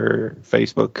 Twitter,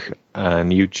 Facebook,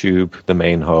 and YouTube, the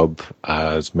main hub,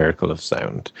 as Miracle of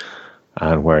Sound,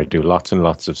 and where I do lots and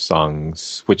lots of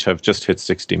songs, which have just hit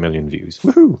 60 million views.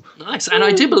 Woohoo! Nice. And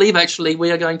I do believe, actually,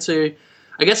 we are going to...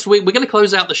 I guess we're going to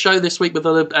close out the show this week with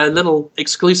a little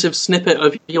exclusive snippet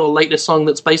of your latest song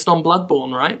that's based on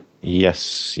Bloodborne, right?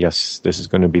 Yes. This is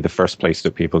going to be the first place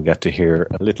that people get to hear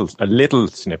a little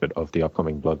snippet of the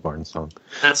upcoming Bloodborne song.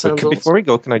 That sounds awesome. Before we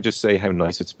go, can I just say how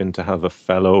nice it's been to have a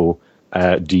fellow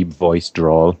deep voice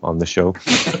drawl on the show?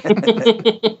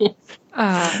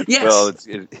 Yes. Well,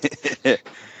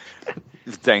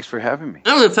 thanks for having me.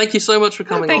 No, thank you so much for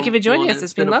coming on. Thank you for joining us.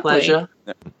 It's been lovely. A pleasure.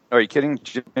 Are you kidding?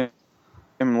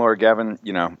 Jim, Laura, Gavin,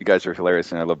 you guys are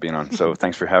hilarious and I love being on. So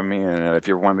thanks for having me. And if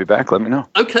you ever want me back, let me know.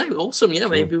 Okay, awesome. Yeah,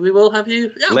 maybe we will have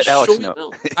you. Yeah, let Alex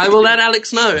know. I will let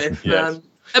Alex know. Yes.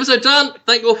 Episode done.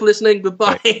 Thank you all for listening.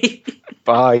 Goodbye.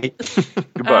 Bye.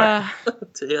 Goodbye.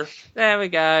 Dear. There we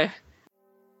go.